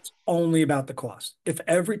 where it's only about the cost. If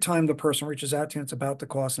every time the person reaches out to you, it's about the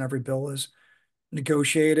cost and every bill is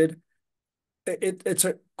negotiated,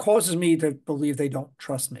 it causes me to believe they don't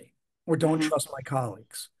trust me or don't Hmm. trust my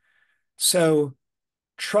colleagues. So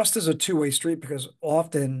trust is a two-way street because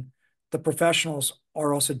often the professionals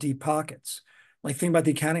are also deep pockets. Like think about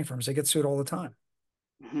the accounting firms, they get sued all the time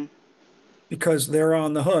Hmm. because they're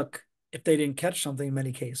on the hook if they didn't catch something in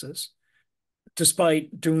many cases,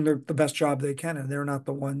 despite doing the best job they can. And they're not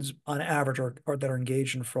the ones on average or that are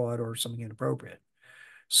engaged in fraud or something inappropriate.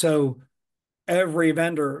 So every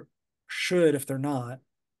vendor should, if they're not,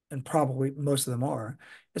 and probably most of them are,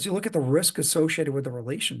 is you look at the risk associated with the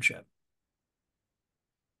relationship.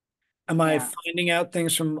 Am I Yeah. finding out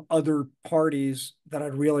things from other parties that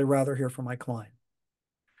I'd really rather hear from my client?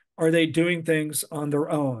 Are they doing things on their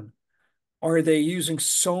own? Are they using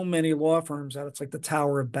so many law firms that it's like the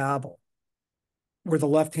Tower of Babel, where the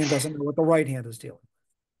left hand doesn't know what the right hand is doing?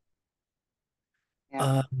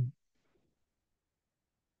 Yeah. Um,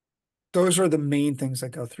 those are the main things that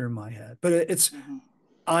go through my head. But Hmm.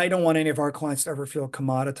 I don't want any of our clients to ever feel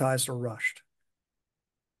commoditized or rushed.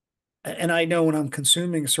 And I know when I'm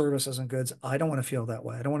consuming services and goods, I don't want to feel that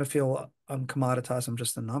way. I don't want to feel I'm commoditized. I'm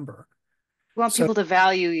just a number. You want So people to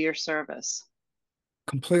value your service.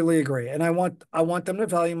 completely agree. And I want them to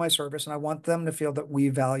value my service, and I want them to feel that we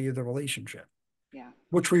value the relationship, Yeah.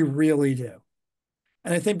 which we really do.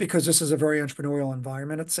 And I think because this is a very entrepreneurial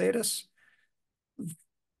environment at Sadis,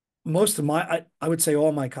 most of I would say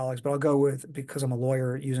all my colleagues, but I'll go with, because I'm a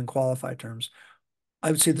lawyer using qualified terms,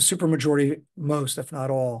 I would say the supermajority, most, if not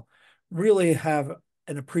all, really have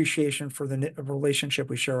an appreciation for the relationship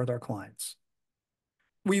we share with our clients.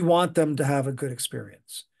 We want them to have a good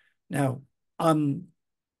experience. Now, um,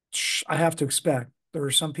 I have to expect there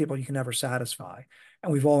are some people you can never satisfy,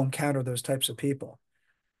 and we've all encountered those types of people.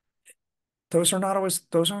 Those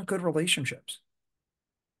aren't good relationships.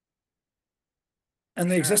 For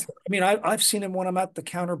And they sure. exist. I mean, I've seen them when I'm at the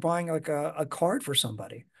counter buying like a card for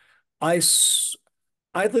somebody. I,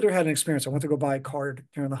 I literally had an experience. I went to go buy a card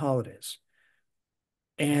during the holidays,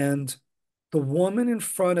 and the woman in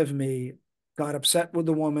front of me got upset with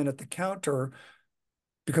the woman at the counter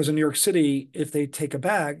because in New York City, if they take a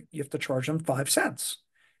bag, you have to charge them 5 cents.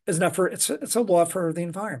 Isn't that it's a law for the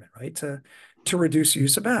environment, right? To reduce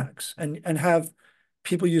use of bags and have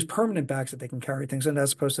people use permanent bags that they can carry things in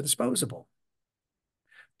as opposed to disposable.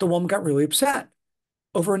 The woman got really upset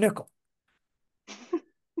over a nickel.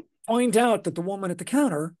 Find out that the woman at the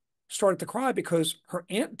counter started to cry because her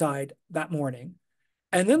aunt died that morning.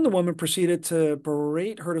 And then the woman proceeded to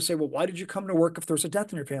berate her to say, well, why did you come to work if there's a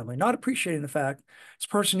death in your family? Not appreciating the fact this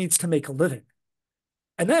person needs to make a living.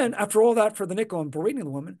 And then after all that for the nickel and berating the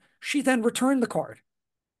woman, she then returned the card.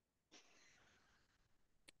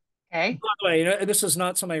 By Okay. the way, and this is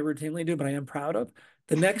not something I routinely do, but I am proud of.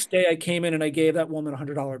 The next day I came in and I gave that woman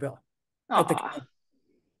 $100 bill at the Aw.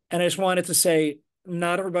 and I just wanted to say,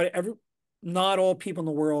 not all people in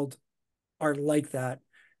the world are like that,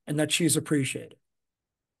 and that she's appreciated.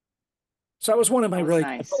 So that was one of my That was really,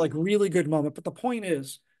 I felt nice. like really good moment. But the point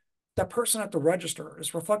is, that person at the register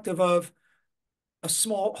is reflective of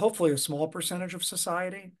hopefully a small percentage of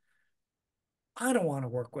society. I don't want to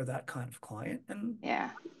work with that kind of client, and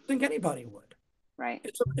Yeah. I don't think anybody would. Right.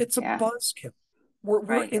 It's a Yeah. buzzkill. We're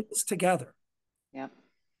Right. in this together. Yep.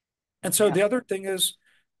 And so the Yep. other thing is,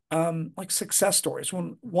 like success stories.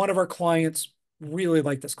 When one of our clients really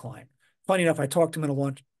like this client, funny enough, I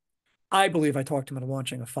believe I talked him into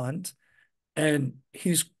launching a fund, and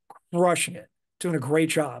he's crushing it, doing a great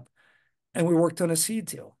job. And we worked on a seed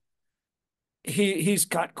deal. He's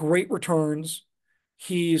got great returns.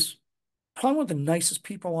 He's probably one of the nicest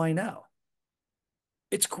people I know.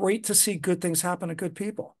 It's great to see good things happen to good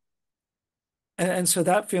people. And so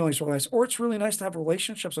that feeling is really nice. Or it's really nice to have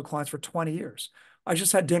relationships with clients for 20 years. I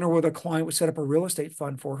just had dinner with a client we set up a real estate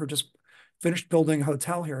fund for, who just finished building a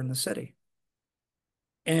hotel here in the city.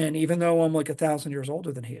 And even though I'm like 1,000 years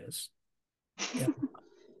older than he is, yeah,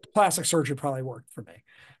 plastic surgery probably worked for me.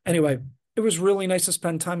 Anyway, it was really nice to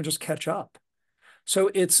spend time and just catch up.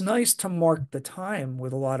 So it's nice to mark the time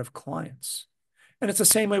with a lot of clients. And it's the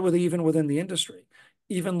same way with even within the industry,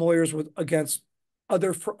 even lawyers with against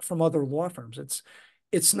from other law firms.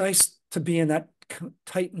 It's nice to be in that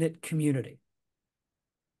tight knit community.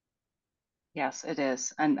 Yes, it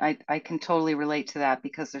is. And I can totally relate to that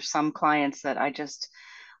because there's some clients that I just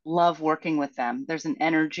love working with them. There's an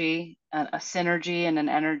energy, a synergy, and an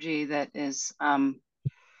energy that is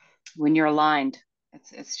when you're aligned,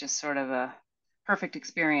 it's just sort of a perfect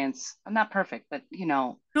experience. Not perfect, but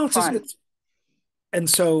No, it's just fun. it's and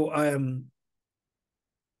so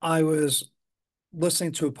I was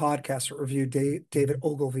listening to a podcast that reviewed David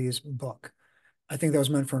Ogilvy's book. I think that was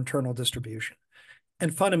meant for internal distribution.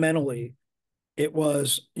 And fundamentally, it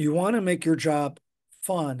was you want to make your job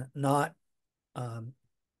fun, not um,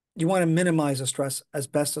 you want to minimize the stress as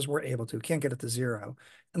best as we're able to. Can't get it to zero.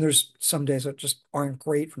 And there's some days that just aren't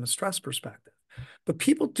great from a stress perspective. But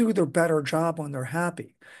people do their better job when they're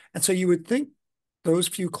happy. And so you would think those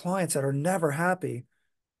few clients that are never happy,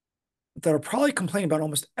 that are probably complaining about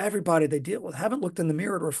almost everybody they deal with, haven't looked in the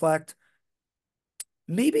mirror to reflect,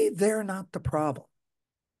 maybe they're not the problem.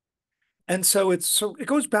 And so it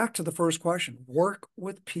goes back to the first question. Work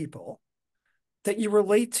with people that you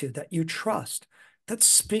relate to, that you trust, that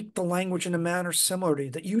speak the language in a manner similar to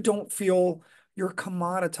you, that you don't feel you're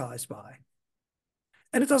commoditized by.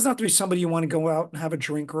 And it doesn't have to be somebody you want to go out and have a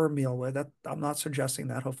drink or a meal with. I'm not suggesting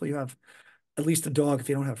that. Hopefully you have at least a dog if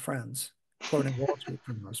you don't have friends, floating Wall Street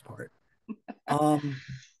for the most part. Um,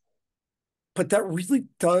 but that really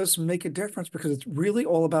does make a difference because it's really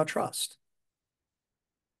all about trust.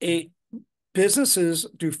 A Businesses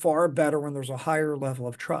do far better when there's a higher level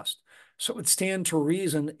of trust. So it would stand to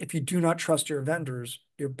reason if you do not trust your vendors,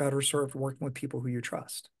 you're better served working with people who you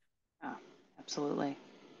trust. Oh, absolutely.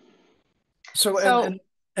 So So,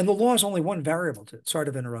 and the law is only one variable to it. Sorry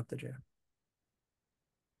to have interrupted you.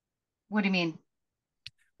 what do you mean?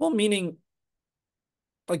 Well, meaning,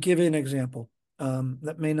 I'll give you an example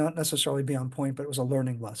that may not necessarily be on point, but it was a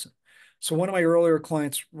learning lesson. So one of my earlier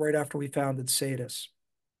clients, right after we founded Sadis,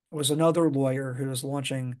 was another lawyer who was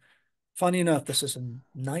launching. Funny enough, this is in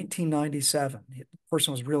 1997. The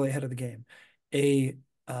person was really ahead of the game. A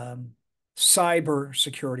cyber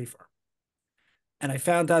security firm. And I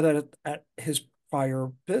found out that at his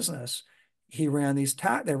prior business, they ran these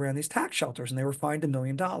tax shelters and they were fined $1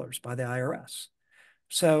 million by the IRS.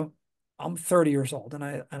 So I'm 30 years old and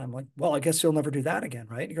I'm like, well, I guess you'll never do that again,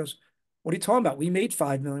 right? He goes, what are you talking about? We made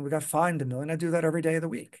 5 million, we got fined $1 million. I do that every day of the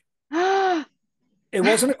week. It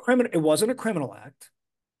wasn't a criminal act.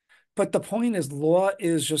 But the point is, law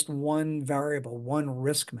is just one variable, one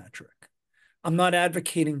risk metric. I'm not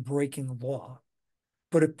advocating breaking law,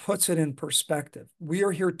 but it puts it in perspective. We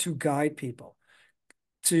are here to guide people,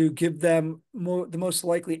 to give them the most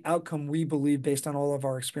likely outcome we believe based on all of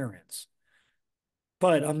our experience.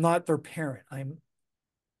 But I'm not their parent.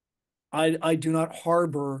 I do not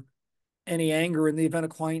harbor any anger in the event a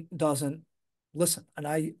client doesn't listen. And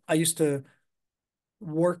I used to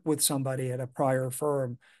work with somebody at a prior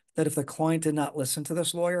firm that if the client did not listen to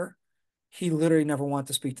this lawyer, he literally never wanted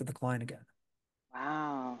to speak to the client again.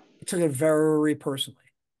 Wow. He took it very personally.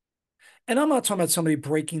 And I'm not talking about somebody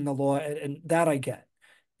breaking the law, and that I get.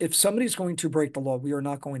 If somebody's going to break the law, we are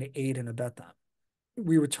not going to aid and abet them.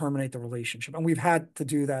 We would terminate the relationship. And we've had to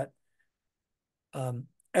do that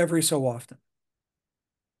every so often.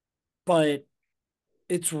 But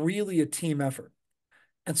it's really a team effort.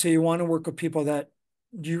 And so you want to work with people that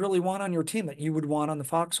you really want on your team, that you would want on the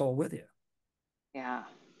foxhole with you. Yeah.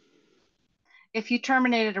 If you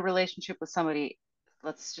terminated a relationship with somebody,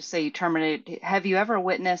 let's just say you terminated, have you ever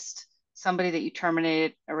witnessed somebody that you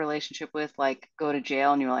terminated a relationship with, like go to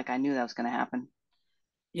jail and you were like, I knew that was going to happen?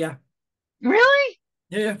 Yeah. Really?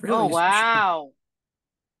 Yeah, Oh, really. You seem shocked. wow.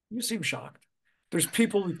 You seem shocked. There's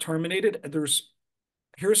people who terminated.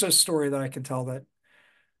 Here's a story that I can tell that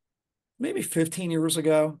maybe 15 years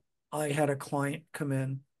ago, I had a client come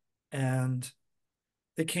in and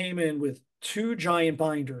they came in with two giant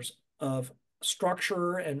binders of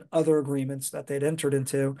structure and other agreements that they'd entered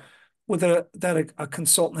into with a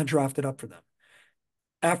consultant had drafted up for them.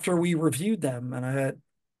 After we reviewed them, and I had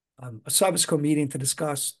a subsequent meeting to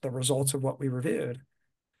discuss the results of what we reviewed,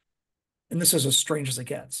 and this is as strange as it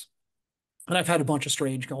gets. And I've had a bunch of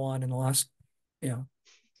strange go on in the last, you know,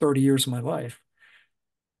 30 years of my life.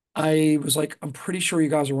 I was like, I'm pretty sure you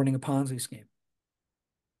guys are running a Ponzi scheme.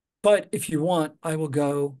 But if you want, I will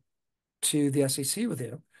go to the SEC with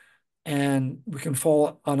you and we can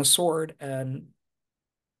fall on a sword and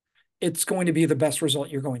it's going to be the best result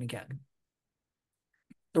you're going to get.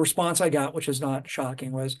 The response I got, which is not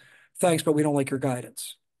shocking, was thanks, but we don't like your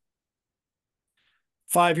guidance.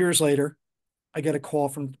 5 years later, I get a call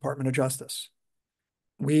from the Department of Justice.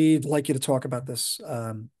 We'd like you to talk about this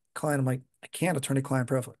client. I'm like, I can't, attorney-client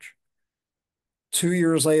privilege. 2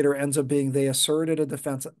 years later, ends up being they asserted a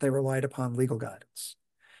defense that they relied upon legal guidance,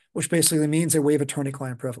 which basically means they waive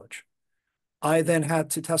attorney-client privilege. I then had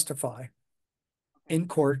to testify in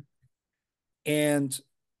court, and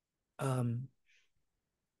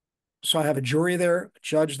so I have a jury there, a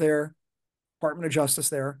judge there, Department of Justice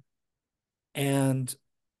there, and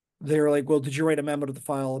they're like, well, did you write a memo to the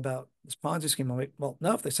file about this Ponzi scheme? I'm like, well,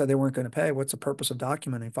 no, if they said they weren't going to pay, what's the purpose of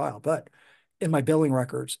documenting file? But in my billing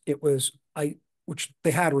records, which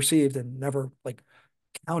they had received and never like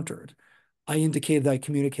countered, I indicated that I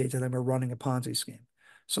communicated to them we're running a Ponzi scheme.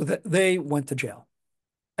 So that they went to jail.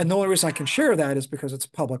 And the only reason I can share Wow. that is because it's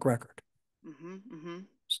a public record. Mm-hmm, mm-hmm.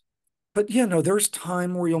 But yeah, no, there's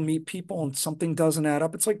time where you'll meet people and something doesn't add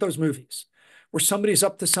up. It's like those movies where somebody's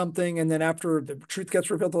up to something and then after the truth gets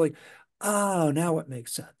revealed, they're like, oh, now it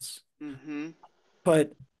makes sense. Mm-hmm.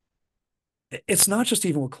 But it's not just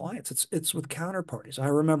even with clients, it's with counterparties. I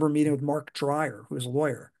remember meeting with Mark Dreyer, who was a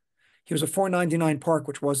lawyer. He was at 499 Park,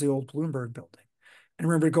 which was the old Bloomberg building. And I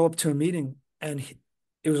remember to go up to a meeting and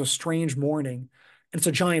it was a strange morning and it's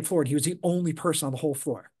a giant floor and he was the only person on the whole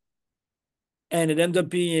floor. And it ended up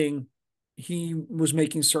being he was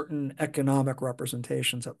making certain economic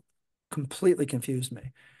representations that completely confused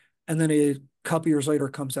me. And then a couple years later,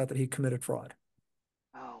 it comes out that he committed fraud.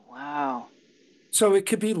 Oh, wow. So it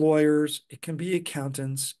could be lawyers, it can be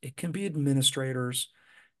accountants, it can be administrators.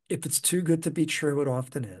 If it's too good to be true, it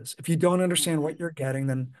often is. If you don't understand Mm-hmm. what you're getting,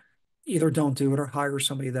 then either don't do it or hire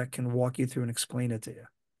somebody that can walk you through and explain it to you.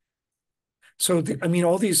 So, I mean,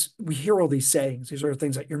 all these, we hear all these sayings. These are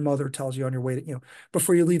things that your mother tells you on your way to,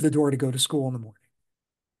 before you leave the door to go to school in the morning.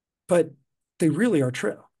 But they really are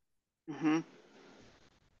true. Mm-hmm.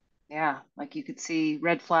 Yeah, like you could see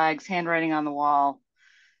red flags, handwriting on the wall.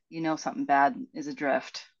 You know something bad is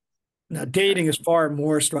adrift. Now, dating is far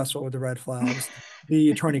more stressful with the red flags,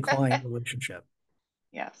 the attorney-client relationship.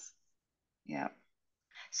 Yes. Yeah.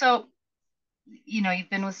 So, you've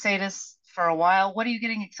been with Sadis for a while. What are you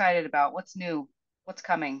getting excited about? What's new? What's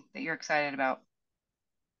coming that you're excited about?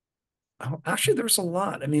 Oh, actually, there's a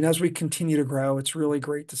lot. I mean, as we continue to grow, it's really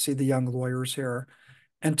great to see the young lawyers here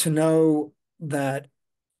and to know that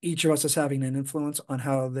each of us is having an influence on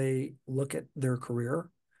how they look at their career.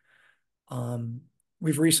 Um,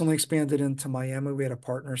 we've recently expanded into Miami. We had a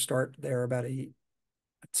partner start there about I'd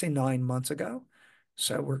say 9 months ago.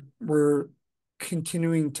 So we're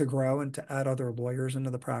continuing to grow and to add other lawyers into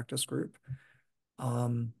the practice group.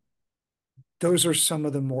 Um, those are some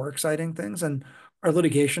of the more exciting things. And our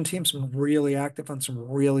litigation team's been really active on some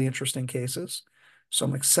really interesting cases. So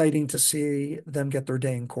I'm excited to see them get their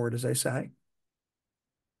day in court, as they say.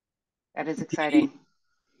 That is The, exciting.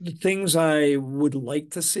 the things I would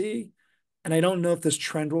like to see, and I don't know if this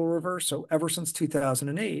trend will reverse. So ever since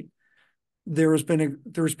 2008, there's been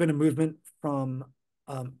a movement from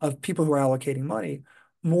of people who are allocating money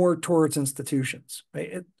more towards institutions.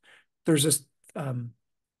 Right? There's this um,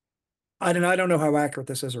 I don't know how accurate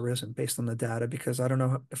this is or isn't based on the data because I don't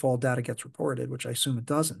know if all data gets reported, which I assume it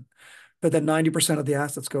doesn't. But that 90% of the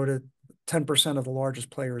assets go to 10% of the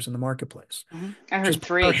largest players in the marketplace, Hmm. I heard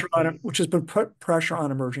three. which has been put pressure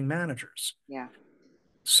on emerging managers. Yeah.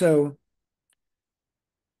 So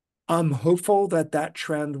I'm hopeful that that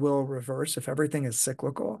trend will reverse if everything is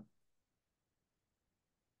cyclical.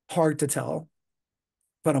 Hard to tell,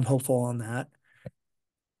 but I'm hopeful on that.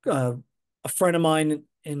 Uh, a friend of mine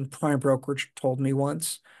in prime brokerage told me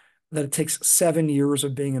once that it takes 7 years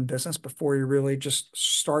of being in business before you really just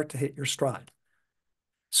start to hit your stride.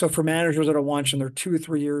 So for managers that are launching their 2 or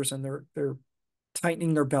 3 years and they're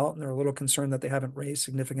tightening their belt and they're a little concerned that they haven't raised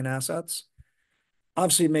significant assets,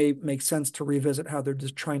 obviously it may make sense to revisit how they're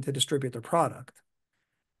just trying to distribute their product.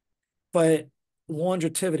 But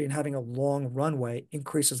longevity and having a long runway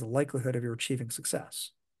increases the likelihood of your achieving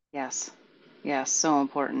success. Yes. Yes. So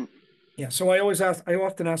important. Yeah. So I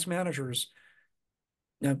often ask managers,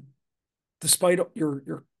 you know, despite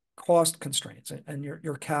your cost constraints and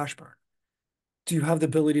your cash burn, do you have the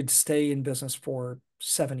ability to stay in business for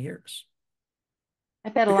 7 years? I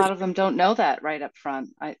bet a Because lot of them don't know that right up front.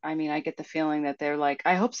 I mean, I get the feeling that they're like,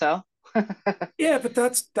 I hope so. yeah, but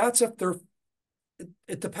that's if they're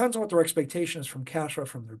it depends on what their expectation is from cash flow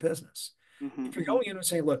from their business. Hmm. If you're Hmm. going in and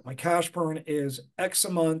saying, look, my cash burn is X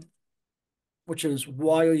a month, which is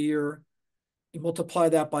Y a year, you multiply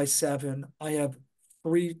that by seven, I have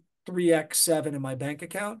three X seven in my bank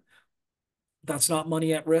account. That's not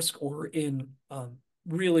money at risk or in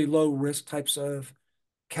really low risk types of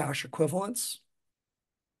cash equivalents.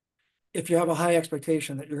 If you have a high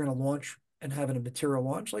expectation that you're going to launch and have a material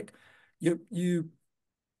launch, like you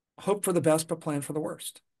hope for the best but plan for the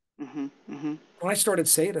worst. Hmm. Hmm. When I started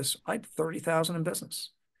Sadis, I had 30,000 in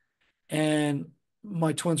business, and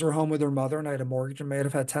my twins were home with their mother, and I had a mortgage and may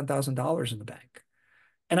have had $10,000 in the bank,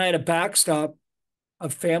 and I had a backstop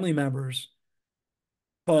of family members.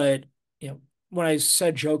 But when I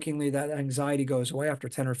said jokingly that anxiety goes away after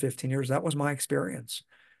 10 or 15 years, that was my experience.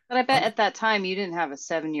 But I bet Um, at that time you didn't have a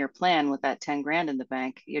 7-year plan with that 10 grand in the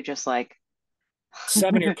bank. You're just like,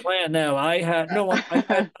 7 year plan. No, I had no.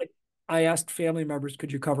 I asked family members,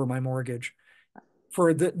 could you cover my mortgage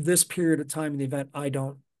for this period of time in the event I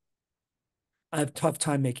have a tough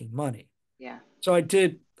time making money. yeah. So I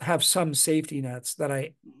did have some safety nets that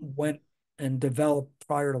I Mhm. went and developed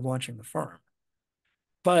prior to launching the firm.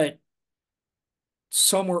 But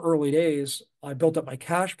somewhere early days, I built up my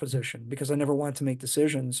cash position because I never wanted to make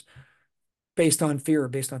decisions based on fear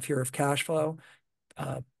of cash flow,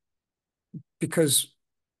 uh, because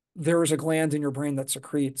there is a gland in your brain that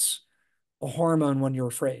secretes a hormone when you're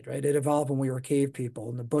afraid, right? It evolved when we were cave people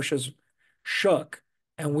and the bushes shook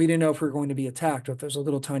and we didn't know if we were going to be attacked, or if there's a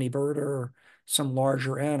little tiny bird or some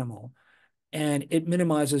larger animal. And it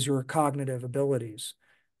minimizes your cognitive abilities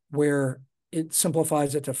where it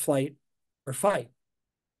simplifies it to flight or fight.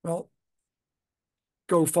 Well,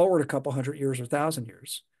 go forward a couple hundred years or 1,000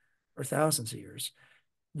 years or thousands of years,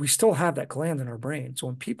 we still have that gland in our brain. So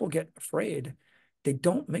when people get afraid, they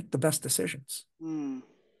don't make the best decisions. Mm.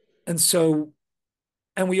 And so,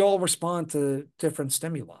 and we all respond to different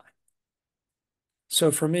stimuli.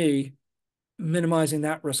 So for me, minimizing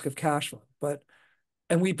that risk of cash flow.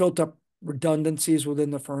 And we built up redundancies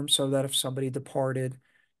within the firm so that if somebody departed,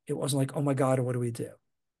 it wasn't like, oh my God, what do we do?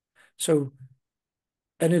 So,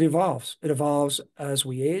 and it evolves. It evolves as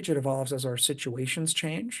we age, it evolves as our situations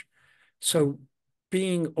change. So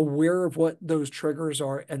being aware of what those triggers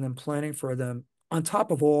are and then planning for them on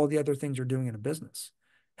top of all the other things you're doing in a business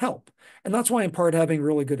help. And that's why in part having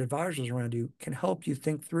really good advisors around you can help you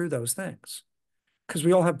think through those things because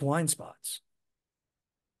we all have blind spots.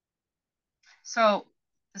 So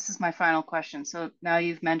this is my final question. So now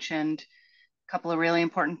you've mentioned a couple of really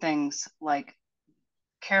important things like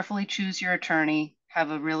carefully choose your attorney,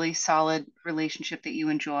 have a really solid relationship that you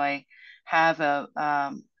enjoy, have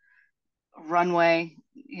a runway,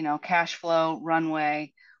 cash flow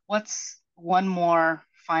runway. What's one more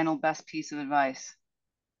final best piece of advice?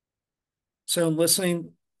 So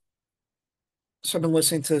listening, so I've been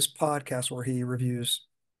listening to this podcast where he reviews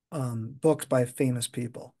books by famous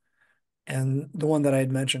people. And the one that I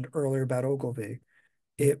had mentioned earlier about Ogilvy,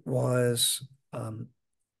 it was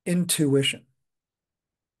intuition.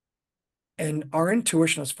 And our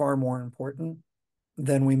intuition is far more important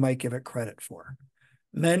than we might give it credit for.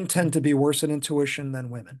 Men tend to be worse at intuition than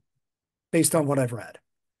women, based on what I've read.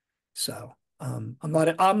 So I'm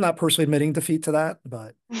not personally admitting defeat to that,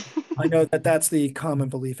 but I know that that's the common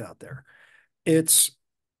belief out there. It's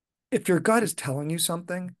if your gut is telling you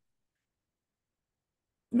something,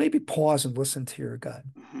 maybe pause and listen to your gut.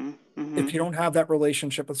 Mm-hmm, mm-hmm. If you don't have that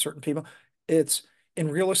relationship with certain people, it's in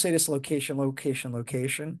real estate, it's location, location,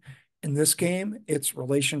 location. In this game, it's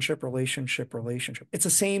relationship, relationship, relationship. It's the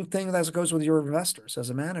same thing as it goes with your investors as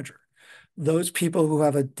a manager. Those people who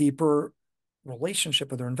have a deeper relationship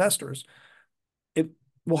with their investors, it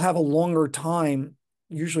will have a longer time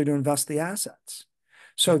usually to invest the assets.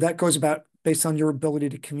 So that goes about based on your ability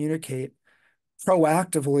to communicate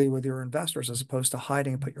proactively with your investors as opposed to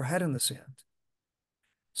hiding and put your head in the sand.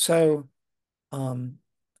 So um,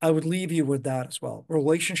 I would leave you with that as well.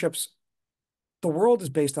 Relationships, the world is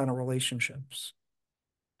based on relationships,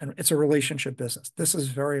 and it's a relationship business. This is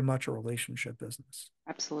very much a relationship business.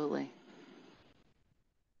 Absolutely.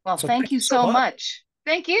 Well, So thank thank you you so so much. much.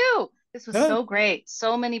 Thank you. This was Yeah. so great.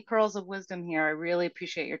 So many pearls of wisdom here. I really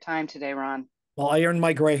appreciate your time today, Ron. Well, I earned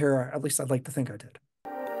my gray hair. At least I'd like to think I did.